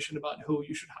recommendation about who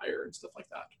you should hire and stuff like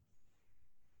that.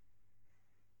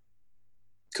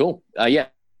 Cool. Yeah.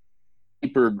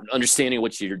 Deeper understanding of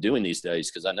what you're doing these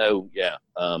days, because I know,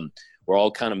 we're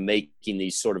all kind of making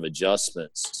these sort of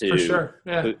adjustments to, for sure,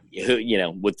 yeah.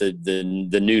 With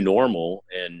the new normal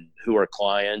and who are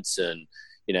clients, and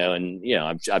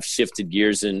I've shifted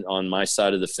gears on my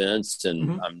side of the fence,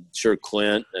 and I'm sure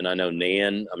Clint and I know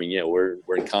Nan. I mean, we're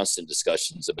in constant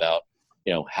discussions about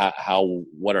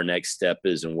what our next step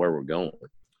is and where we're going.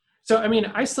 So, I mean,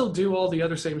 I still do all the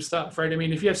other same stuff, right? I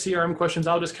mean, if you have CRM questions,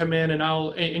 I'll just come in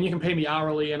and you can pay me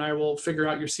hourly, and I will figure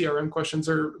out your CRM questions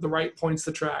or the right points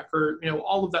to track, or,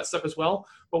 all of that stuff as well.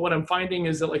 But what I'm finding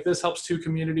is that this helps two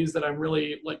communities that I'm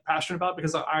really passionate about,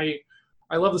 because I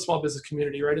love the small business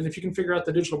community, right? And if you can figure out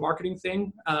the digital marketing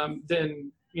thing,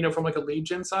 then, from a lead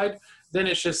gen side, then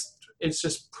it's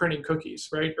just printing cookies,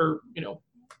 right? Or,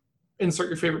 insert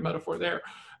your favorite metaphor there.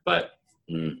 But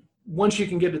once you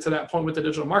can get it to that point with the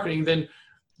digital marketing, then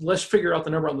let's figure out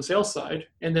the number on the sales side,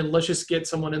 and then let's just get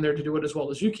someone in there to do it as well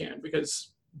as you can,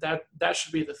 because that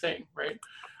should be the thing, right?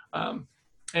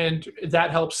 And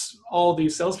that helps all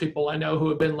these salespeople I know who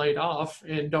have been laid off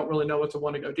and don't really know what to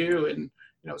want to go do. And,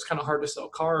 it's kind of hard to sell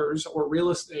cars or real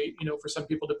estate, for some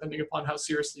people, depending upon how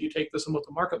seriously you take this and what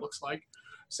the market looks like.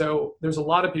 So there's a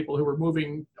lot of people who are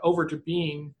moving over to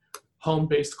being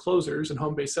home-based closers and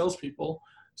home-based salespeople.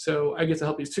 So I get to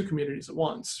help these two communities at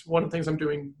once. One of the things I'm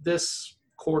doing this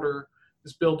quarter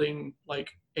is building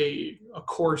a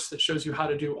course that shows you how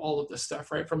to do all of this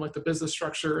stuff, right? From the business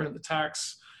structure and the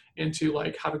tax, into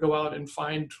how to go out and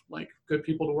find good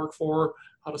people to work for,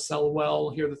 how to sell well,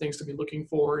 here are the things to be looking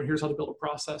for, and here's how to build a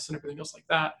process and everything else like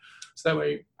that. So that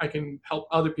way I can help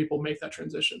other people make that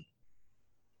transition.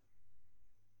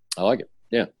 I like it.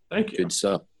 Yeah. Thank you. Good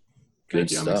stuff.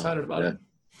 Thank you. I'm excited about it.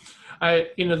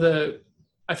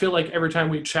 I feel like every time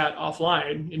we chat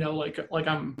offline,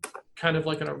 I'm kind of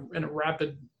in a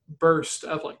rapid burst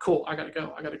of cool, I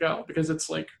gotta go, because it's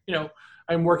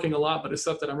I'm working a lot, but it's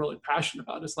stuff that I'm really passionate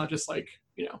about. It's not just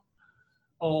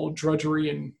all drudgery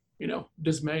and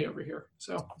dismay over here.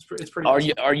 So it's pretty.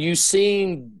 Are you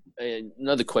seeing,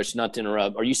 another question, not to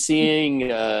interrupt, are you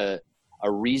seeing a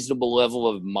reasonable level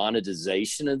of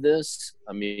monetization of this?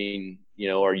 I mean,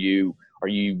 are you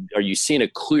seeing a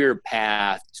clear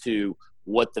path to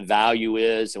what the value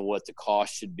is and what the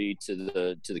cost should be to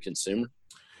the consumer?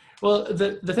 Well,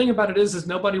 the thing about it is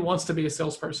nobody wants to be a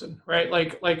salesperson,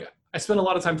 right? I spend a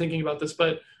lot of time thinking about this,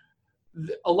 but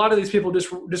a lot of these people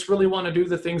just really want to do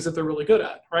the things that they're really good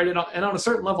at, right? And on a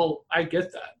certain level, I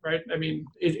get that, right? I mean,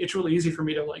 it's really easy for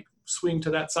me to swing to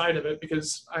that side of it,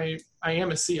 because I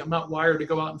am a C. I'm not wired to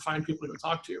go out and find people to go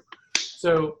talk to.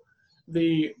 So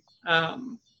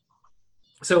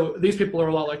so these people are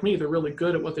a lot like me. They're really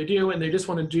good at what they do, and they just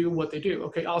want to do what they do.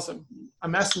 Okay, awesome.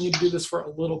 I'm asking you to do this for a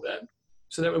little bit,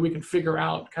 so that way we can figure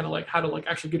out kind of how to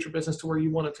actually get your business to where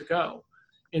you want it to go.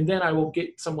 And then I will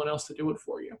get someone else to do it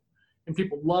for you. And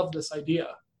people love this idea,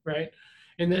 right?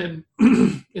 And then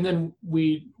and then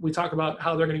we talk about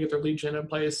how they're going to get their lead gen in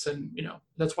place. And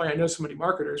that's why I know so many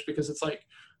marketers, because it's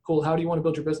cool, how do you want to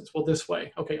build your business? Well, this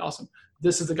way. Okay, awesome.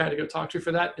 This is the guy to go talk to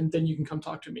for that, and then you can come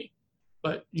talk to me.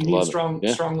 But you need strong,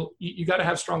 you got to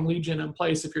have strong lead gen in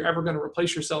place if you're ever going to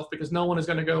replace yourself, because no one is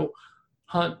going to go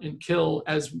hunt and kill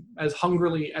as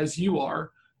hungrily as you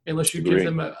are, unless you give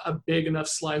them a big enough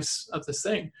slice of this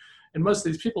thing. And most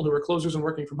of these people who are closers and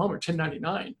working from home are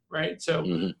 1099, right?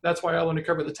 So that's why I want to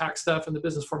cover the tax stuff and the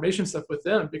business formation stuff with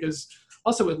them, because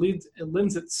also it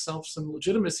lends itself some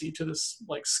legitimacy to this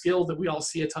skill that we all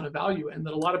see a ton of value in,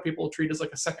 that a lot of people treat as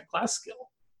a second class skill,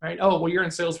 right? Oh, well, you're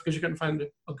in sales because you couldn't find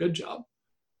a good job.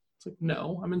 It's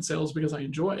no, I'm in sales because I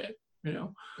enjoy it,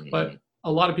 but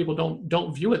a lot of people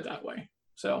don't view it that way.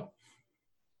 So,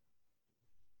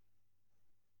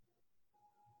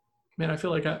 man, I feel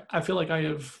like I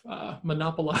have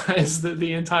monopolized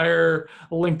the entire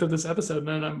length of this episode,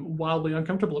 and I'm wildly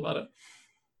uncomfortable about it.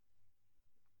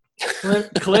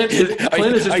 Clint is just are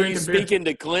you drinking beer. speaking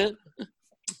to Clint?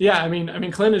 Yeah, I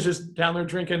mean, Clint is just down there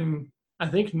drinking, I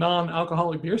think,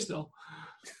 non-alcoholic beer still.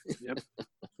 Yep.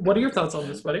 What are your thoughts on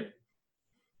this, buddy?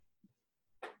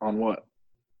 On what?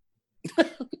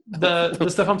 The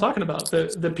stuff I'm talking about.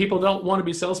 The people don't want to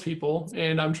be salespeople,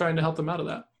 and I'm trying to help them out of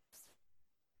that.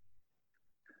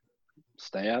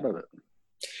 Stay out of it.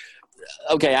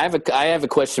 Okay, I have a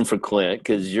question for Clint,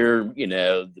 because you're,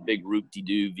 the big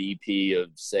roop-de-doo VP of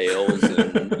sales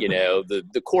and,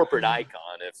 the corporate icon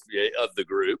of the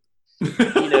group.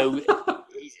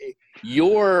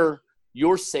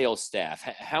 Your sales staff,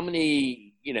 how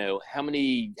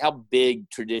big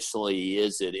traditionally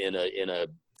is it in a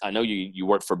I know you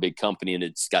work for a big company and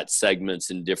it's got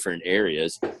segments in different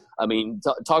areas. I mean,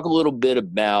 talk a little bit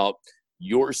about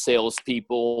your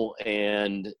salespeople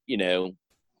and,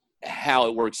 how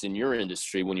it works in your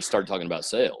industry when you start talking about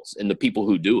sales and the people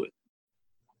who do it.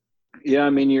 Yeah,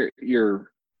 I mean,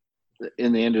 you're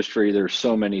in the industry. There's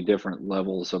so many different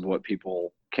levels of what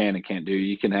people can and can't do.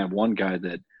 You can have one guy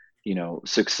that,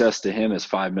 success to him is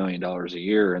 $5 million a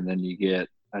year, and then you get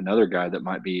another guy that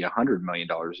might be $100 million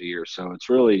a year. So it's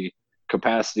really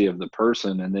capacity of the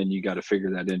person, and then you got to figure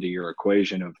that into your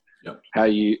equation of how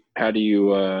do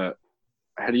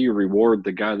you reward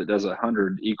the guy that does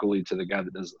 100 equally to the guy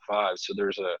that does the 5. So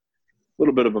there's a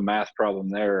little bit of a math problem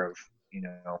there of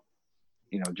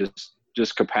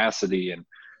just capacity. And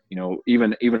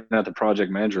even at the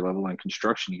project manager level in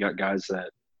construction, you got guys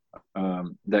that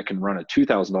can run a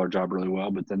 $2,000 job really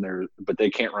well, but they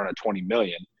can't run a 20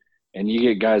 million. And you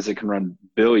get guys that can run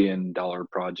 $1 billion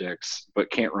projects but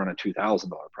can't run a $2,000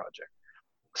 project.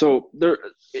 So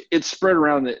it's spread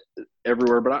around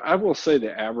everywhere. But I will say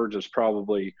the average is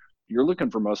probably, you're looking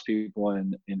for most people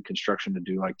in construction to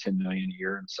do like 10 million a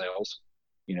year in sales.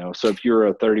 So if you're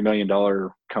a $30 million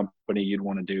company, you'd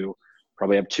want to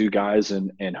probably have 2 guys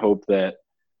and hope that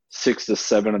 6 to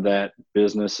 7 of that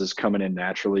business is coming in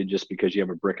naturally just because you have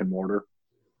a brick and mortar.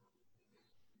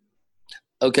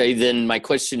 Okay, then my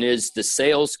question is the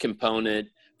sales component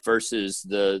versus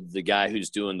the guy who's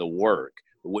doing the work.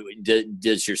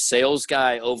 Does your sales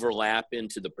guy overlap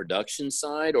into the production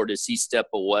side, or does he step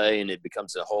away and it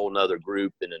becomes a whole nother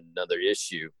group and another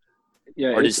issue?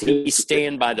 Yeah, or does he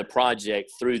stand by the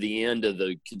project through the end of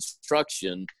the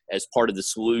construction as part of the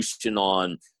solution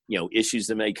on, issues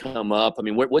that may come up? I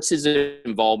mean, what's his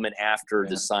involvement after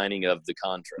the signing of the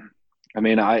contract? I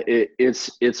mean,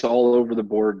 it's all over the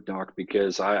board, Doc,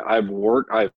 because I've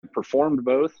performed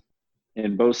both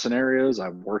in both scenarios.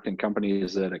 I've worked in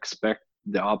companies that expect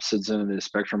the opposites end of the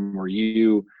spectrum, where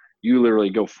you literally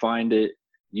go find it,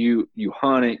 you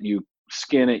hunt it, you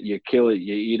skin it, you kill it,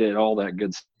 you eat it, all that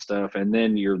good stuff, and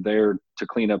then you're there to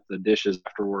clean up the dishes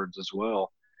afterwards as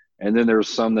well. And then there's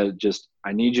some that just,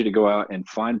 I need you to go out and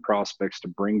find prospects to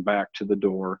bring back to the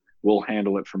door. We'll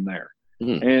handle it from there.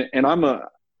 Mm. And I'm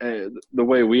the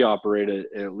way we operate it,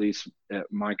 at least at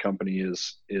my company,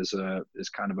 is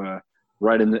kind of a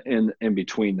right in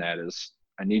between. That is,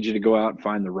 I need you to go out and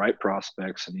find the right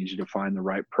prospects. I need you to find the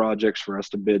right projects for us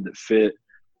to bid that fit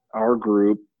our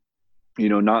group.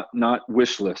 Not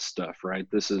wish list stuff, right?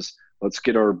 This is, let's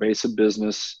get our base of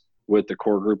business with the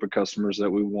core group of customers that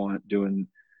we want, doing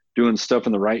stuff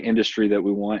in the right industry that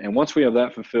we want. And once we have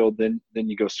that fulfilled, then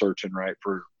you go searching, right,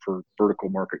 for vertical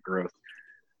market growth.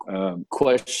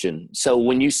 Question. So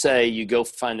when you say you go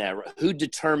find that, who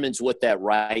determines what that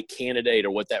right candidate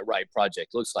or what that right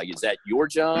project looks like? Is that your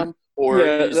job, or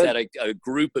is that a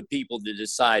group of people that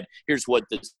decide here's what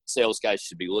the sales guys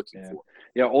should be looking for?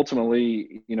 Yeah,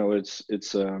 ultimately, it's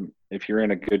if you're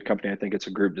in a good company, I think it's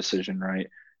a group decision, right?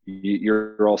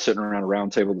 You're all sitting around a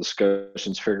round table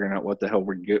discussions, figuring out what the hell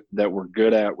we're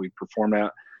good at, we perform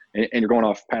at, and you're going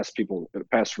off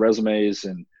past resumes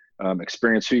and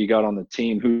experience, who you got on the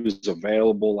team, who's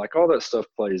available, like all that stuff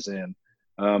plays in.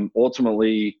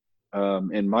 Ultimately,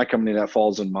 in my company, that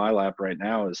falls in my lap right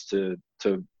now, is to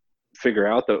figure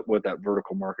out what that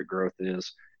vertical market growth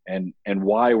is and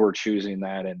why we're choosing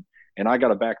that. And I got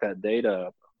to back that data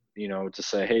up, to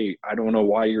say, hey, I don't know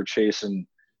why you're chasing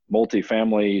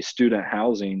multifamily student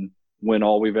housing when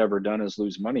all we've ever done is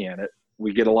lose money in it.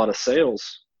 We get a lot of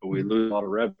sales, but we lose a lot of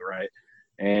revenue, right?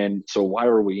 And so why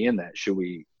are we in that? Should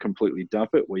we completely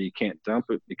dump it? Well, you can't dump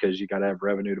it because you got to have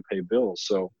revenue to pay bills.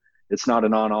 So it's not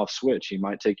an on-off switch. It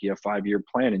might take you a 5-year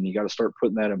plan, and you got to start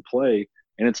putting that in play.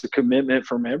 And it's a commitment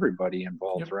from everybody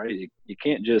involved, yep. Right? You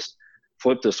can't just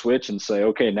flip the switch and say,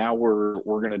 okay, now we're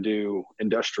going to do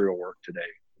industrial work today,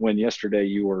 when yesterday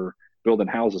you were building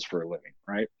houses for a living,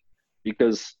 right?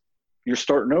 Because you're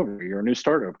starting over. You're a new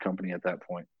startup company at that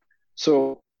point.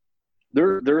 So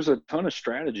there's a ton of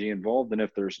strategy involved, and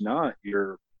if there's not,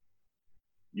 you're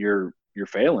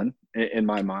failing in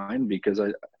my mind, because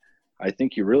I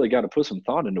think you really got to put some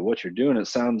thought into what you're doing. It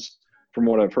sounds, from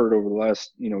what I've heard over the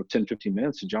last 10, 15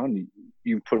 minutes, John,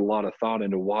 you've put a lot of thought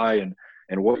into why and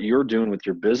what you're doing with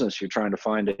your business. You're trying to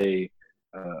find a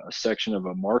section of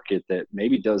a market that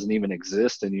maybe doesn't even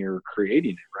exist, and you're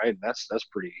creating it, right? And that's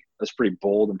pretty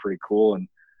bold and pretty cool. And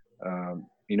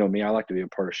me, I like to be a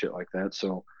part of shit like that.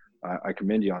 So I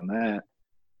commend you on that.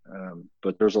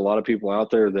 But there's a lot of people out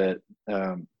there that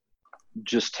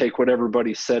just take what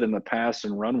everybody said in the past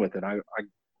and run with it.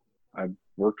 I've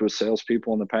worked with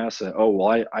salespeople in the past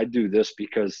that, I do this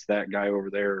because that guy over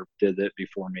there did it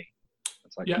before me.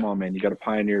 It's like, Come on, man, you got to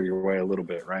pioneer your way a little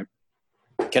bit, right?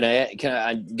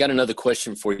 I got another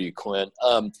question for you, Clint.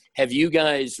 Have you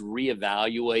guys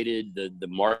reevaluated the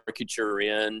market you're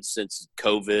in since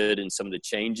COVID and some of the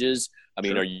changes? I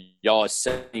mean, Sure. Are y'all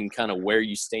saying kind of where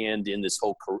you stand in this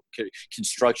whole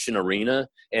construction arena?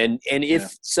 And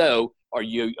if so, are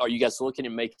you guys looking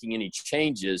at making any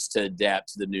changes to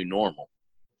adapt to the new normal?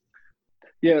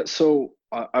 Yeah, so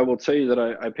I will tell you that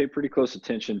I pay pretty close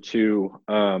attention to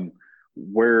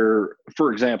where,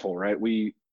 for example, right,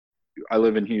 I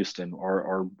live in Houston.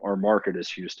 Our market is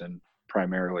Houston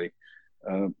primarily.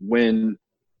 When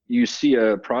you see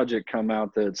a project come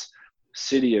out that's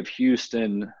City of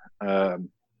Houston,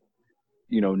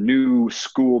 new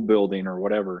school building or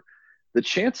whatever, the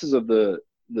chances of the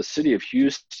City of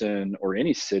Houston, or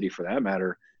any city for that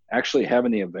matter, actually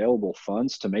having the available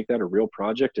funds to make that a real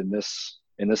project in this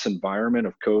environment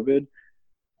of COVID,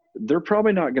 they're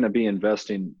probably not going to be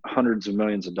investing hundreds of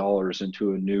millions of dollars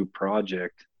into a new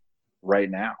project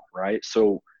right now, right?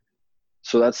 So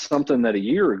that's something that a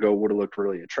year ago would have looked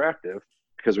really attractive,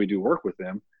 because we do work with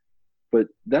them, but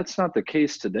that's not the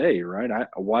case today, right?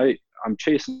 I'm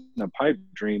chasing a pipe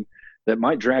dream that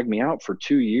might drag me out for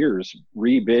 2 years,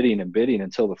 rebidding and bidding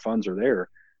until the funds are there,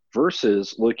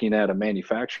 versus looking at a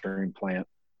manufacturing plant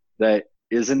that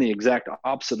is in the exact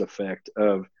opposite effect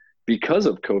of, because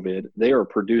of COVID, they are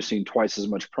producing twice as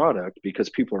much product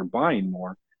because people are buying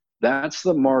more. That's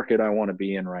the market I want to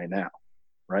be in right now,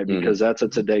 right? Because that's a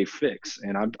today fix.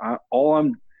 And I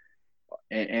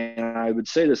would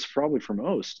say this probably for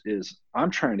most, is I'm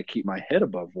trying to keep my head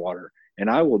above water, and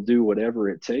I will do whatever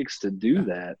it takes to do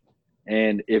that.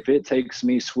 And if it takes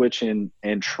me switching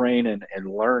and training and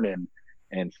learning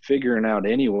and figuring out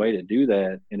any way to do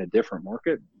that in a different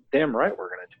market, damn right we're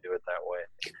going to do it that way.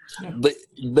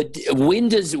 But when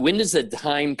does the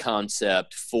time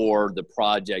concept for the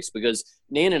projects, because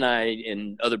Nan and I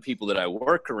and other people that I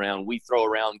work around, we throw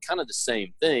around kind of the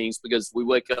same things because we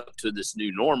wake up to this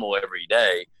new normal every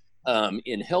day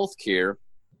in healthcare.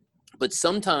 But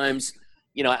sometimes,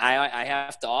 I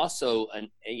have to also,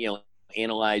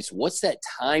 analyze what's that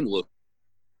time look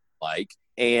like.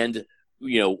 And,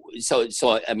 so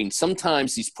I mean,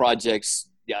 sometimes these projects,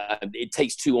 it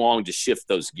takes too long to shift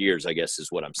those gears, I guess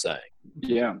is what I'm saying.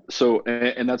 Yeah. So,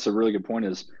 and that's a really good point,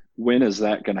 is when is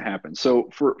that going to happen? So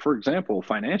for example,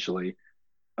 financially,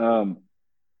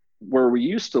 where we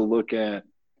used to look at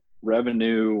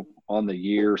revenue on the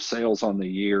year, sales on the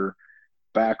year,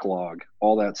 backlog,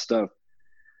 all that stuff,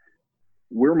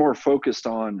 we're more focused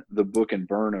on the book and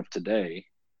burn of today,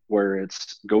 where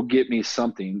it's go get me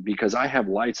something because I have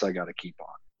lights I got to keep on,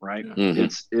 right? Mm-hmm.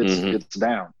 It's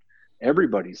down.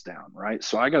 Everybody's down, right?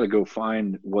 So I got to go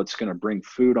find what's going to bring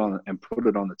food on and put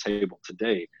it on the table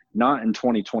today, not in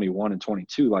 2021 and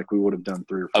 22 like we would have done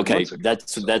 3 or 4 months ago.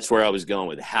 That's where I was going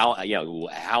with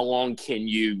how long can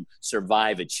you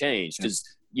survive a change? Because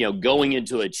going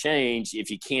into a change,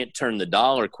 if you can't turn the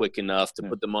dollar quick enough to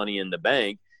put the money in the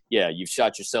bank, you've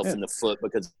shot yourself in the foot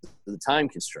because of the time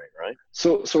constraint, right?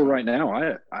 So right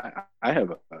now I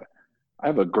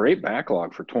have a great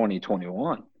backlog for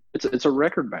 2021. It's a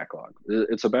record backlog.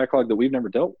 It's a backlog that we've never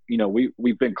dealt.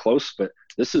 We've been close, but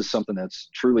this is something that's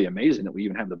truly amazing that we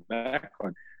even have the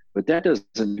backlog. But that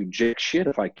doesn't do jack shit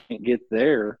if I can't get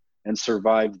there and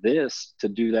survive this to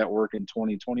do that work in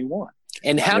 2021.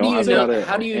 And how do you know?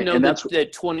 How do you know that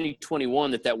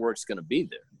 2021 that work's going to be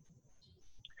there?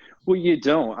 Well, you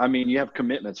don't. I mean, you have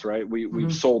commitments, right?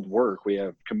 We've sold work. We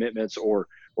have commitments, or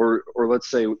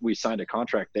let's say we signed a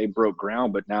contract, they broke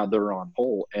ground, but now they're on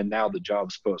hold, and now the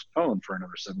job's postponed for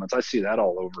another 7 months. I see that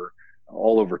all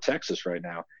over Texas right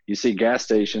now. You see gas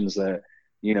stations that,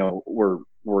 were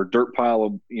a dirt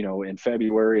pile, in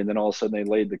February, and then all of a sudden they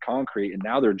laid the concrete, and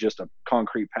now they're just a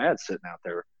concrete pad sitting out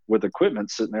there with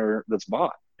equipment sitting there that's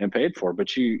bought and paid for,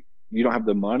 but you don't have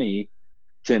the money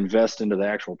to invest into the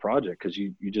actual project because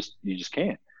you just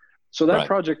can't. So that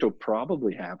project will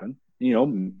probably happen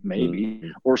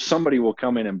maybe, or somebody will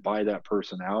come in and buy that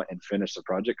person out and finish the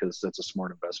project because that's a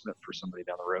smart investment for somebody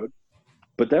down the road.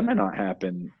 But that may not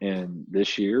happen in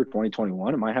this year,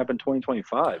 2021. It might happen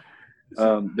 2025.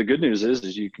 The good news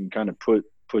is you can kind of put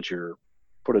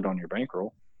it on your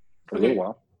bankroll for a little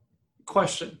while.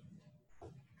 Question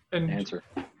and answer.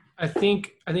 I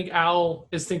think Al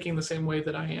is thinking the same way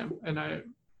that I am, and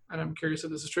I'm curious if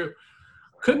this is true.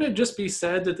 Couldn't it just be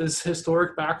said that this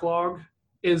historic backlog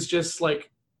is just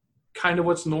like kind of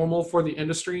what's normal for the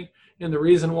industry? And the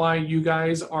reason why you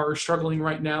guys are struggling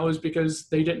right now is because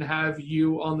they didn't have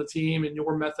you on the team and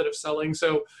your method of selling.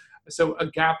 So a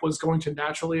gap was going to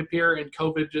naturally appear, and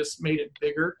COVID just made it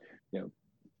bigger.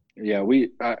 Yeah.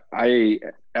 I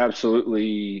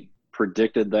absolutely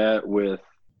predicted that with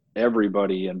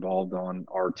everybody involved on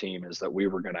our team, is that we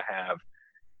were going to have,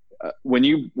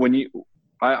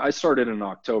 I started in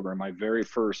October, and my very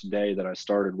first day that I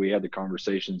started, we had the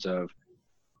conversations of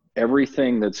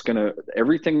everything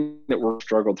that we're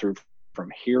struggled through from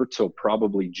here till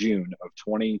probably June of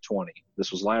 2020.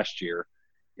 This was last year,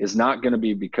 is not going to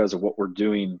be because of what we're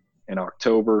doing in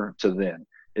October to then.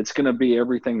 It's going to be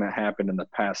everything that happened in the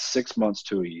past 6 months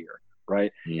to a year.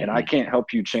 Right. Mm-hmm. And I can't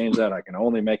help you change that. I can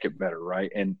only make it better.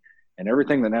 Right. And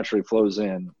everything that naturally flows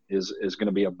in is going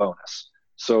to be a bonus.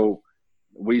 So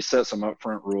we set some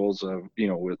upfront rules of,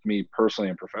 with me personally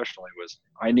and professionally, was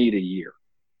I need a year.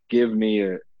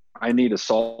 I need a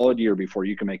solid year before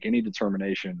you can make any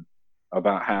determination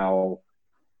about how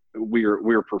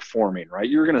we're performing, right?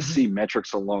 You're going to see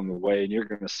metrics along the way, and you're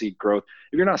going to see growth.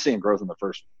 If you're not seeing growth in the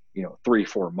first,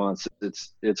 3-4 months,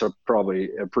 it's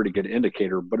probably a pretty good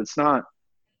indicator, but it's not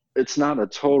a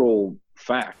total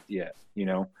fact yet,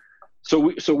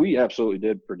 So we absolutely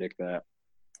did predict that,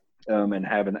 and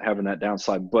having that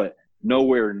downside, but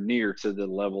nowhere near to the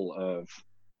level of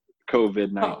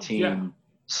COVID-19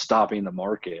 stopping the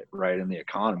market, right, in the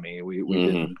economy. We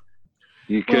didn't.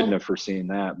 You couldn't have foreseen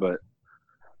that, but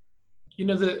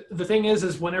the thing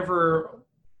is whenever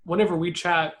we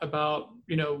chat about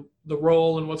the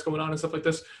role and what's going on and stuff like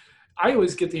this, I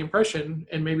always get the impression,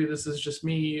 and maybe this is just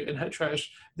me and head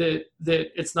trash, that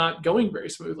it's not going very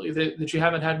smoothly, that you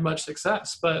haven't had much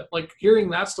success. But like hearing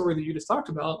that story that you just talked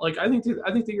about, like I think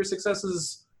that your success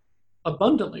is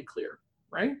abundantly clear,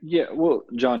 right? Yeah. Well,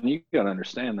 John, you got to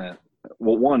understand that.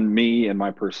 Well, one, me and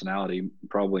my personality,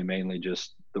 probably mainly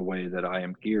just the way that I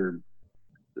am geared,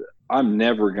 I'm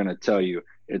never going to tell you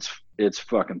it's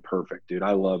fucking perfect, dude.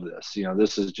 I love this.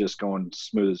 This is just going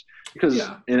smooth, because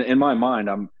in my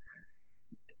mind,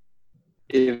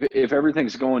 if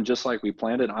everything's going just like we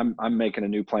planned it, I'm making a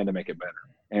new plan to make it better.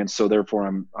 And so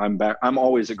therefore I'm back. I'm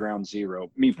always at ground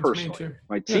zero, me personally. Me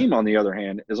my team, on the other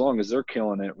hand, as long as they're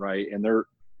killing it, right, and they're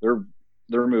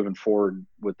moving forward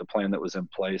with the plan that was in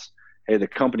place, hey, the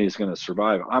company is going to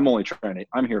survive. I'm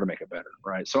here to make it better,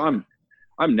 right? So I'm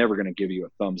never going to give you a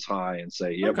thumbs high and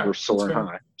say, yep, we're soaring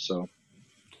high. So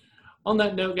on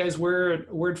that note, guys, we're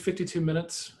at 52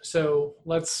 minutes. So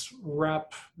let's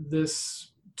wrap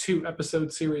this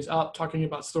 2-episode series up, talking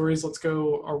about stories. Let's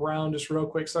go around just real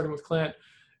quick, starting with Clint,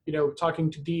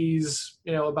 talking to Dees,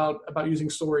 about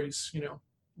using stories.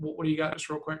 What do you got,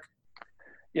 just real quick?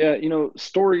 Yeah,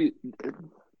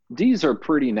 D's are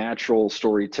pretty natural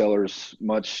storytellers,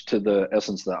 much to the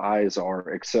essence the I's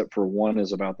are, except for one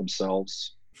is about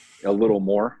themselves a little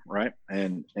more, right?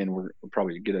 And we'll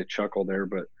probably get a chuckle there,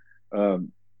 but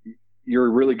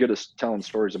you're really good at telling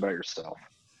stories about yourself,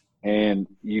 and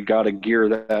you got to gear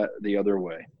that the other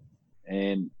way.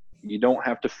 And you don't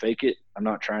have to fake it. I'm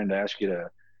not trying to ask you to,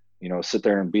 sit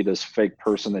there and be this fake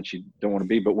person that you don't want to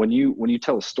be. But when you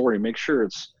tell a story, make sure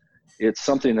it's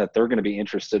something that they're going to be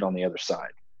interested on the other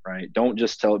side. Right? Don't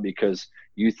just tell it because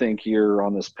you think you're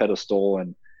on this pedestal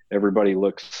and everybody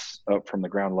looks up from the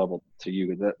ground level to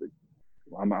you. That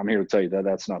I'm here to tell you that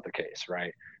that's not the case,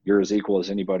 right? You're as equal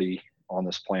as anybody on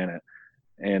this planet.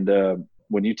 And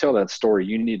when you tell that story,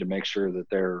 you need to make sure that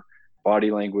their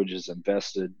body language is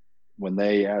invested. When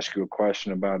they ask you a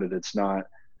question about it, it's not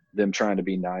them trying to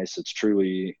be nice. It's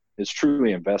truly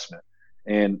investment.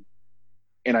 And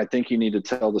I think you need to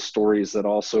tell the stories that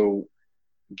also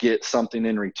get something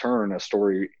in return, a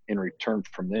story in return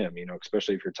from them,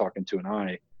 especially if you're talking to an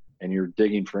I and you're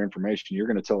digging for information, you're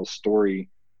going to tell a story.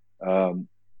 And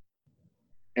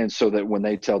so that when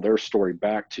they tell their story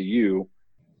back to you,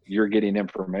 you're getting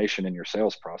information in your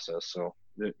sales process. So,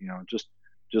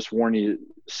 just warn you,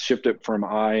 shift it from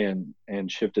I and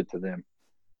shift it to them.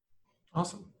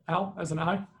 Awesome. Al, as an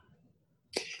I?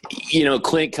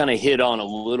 Clint kind of hit on a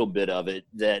little bit of it,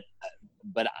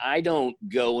 but I don't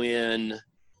go in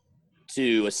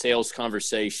to a sales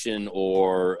conversation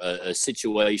or a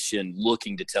situation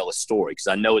looking to tell a story, because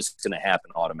I know it's going to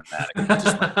happen automatically. It's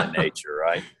just my nature,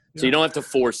 right? So you don't have to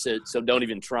force it, so don't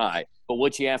even try. But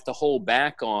what you have to hold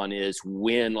back on is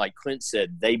when, like Clint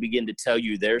said, they begin to tell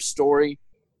you their story,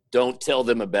 don't tell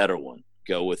them a better one.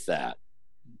 Go with that,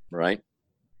 right?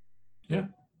 Yeah.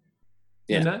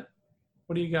 Yeah. Annette,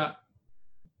 what do you got?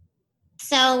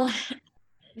 So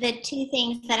the two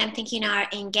things that I'm thinking are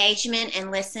engagement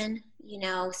and listen.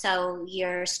 So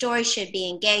your story should be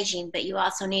engaging, but you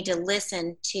also need to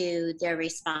listen to their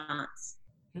response.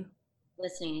 Yeah.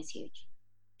 Listening is huge.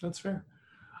 That's fair.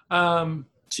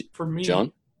 For me,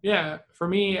 John? Yeah, for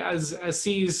me as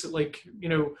C's, like,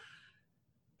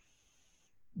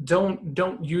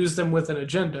 don't use them with an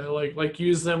agenda. Like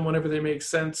use them whenever they make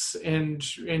sense and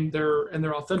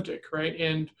they're authentic, right?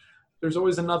 And there's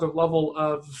always another level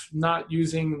of not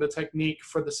using the technique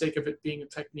for the sake of it being a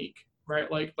technique,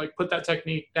 right? Like put that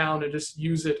technique down and just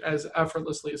use it as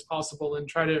effortlessly as possible and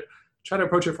try to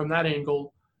approach it from that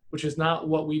angle, which is not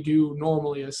what we do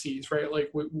normally as C's, right? Like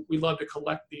we love to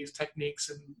collect these techniques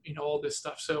and all this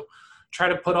stuff. So try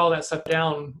to put all that stuff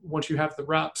down once you have the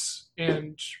reps,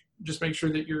 and just make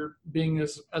sure that you're being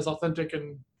as authentic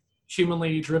and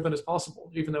humanly driven as possible,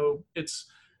 even though it's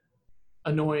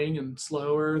annoying and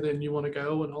slower than you want to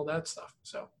go and all that stuff.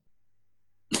 So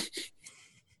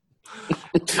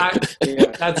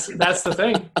that's the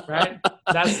thing, right?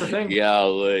 That's the thing.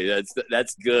 Yeah,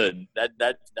 that's good.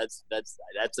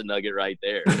 That's a nugget right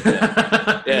there.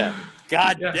 Yeah.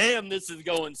 God damn, this is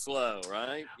going slow,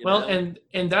 right?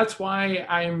 And that's why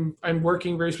I'm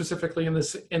working very specifically in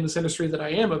this industry that I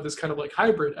am, of this kind of like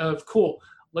hybrid of, cool,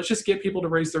 let's just get people to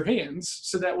raise their hands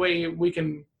so that way we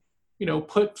can,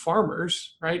 put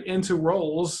farmers right into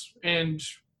roles and,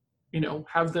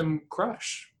 have them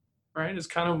crush. Right, is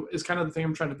kind of the thing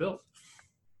I'm trying to build.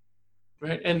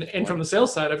 Right, and from the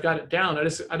sales side, I've got it down. I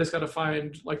just got to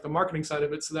find like the marketing side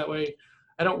of it, so that way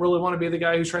I don't really want to be the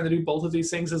guy who's trying to do both of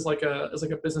these things as like a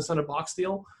business in a box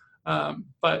deal.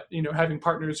 But having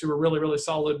partners who are really, really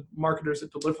solid marketers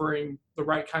at delivering the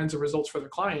right kinds of results for their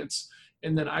clients,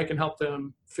 and then I can help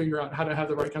them figure out how to have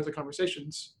the right kinds of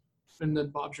conversations. And then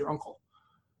Bob's your uncle.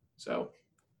 So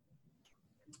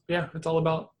yeah, it's all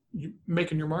about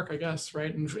making your mark, I guess,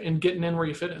 right? And getting in where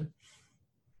you fit in.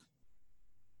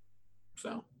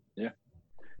 So yeah,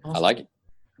 awesome. I like it.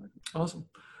 Awesome.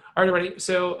 All right, everybody.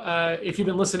 So if you've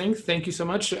been listening, thank you so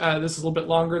much. This is a little bit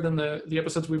longer than the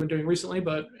episodes we've been doing recently,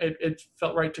 but it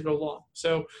felt right to go long.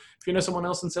 So if you know someone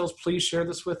else in sales, please share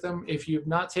this with them. If you've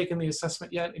not taken the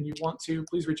assessment yet and you want to,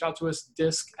 please reach out to us,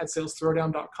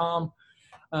 disc@salesthrowdown.com.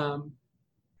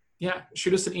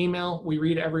 Shoot us an email. We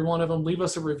read every one of them. Leave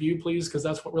us a review, please, because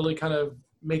that's what really kind of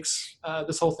makes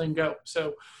this whole thing go.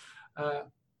 So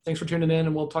thanks for tuning in,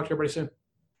 and we'll talk to everybody soon.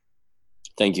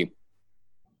 Thank you.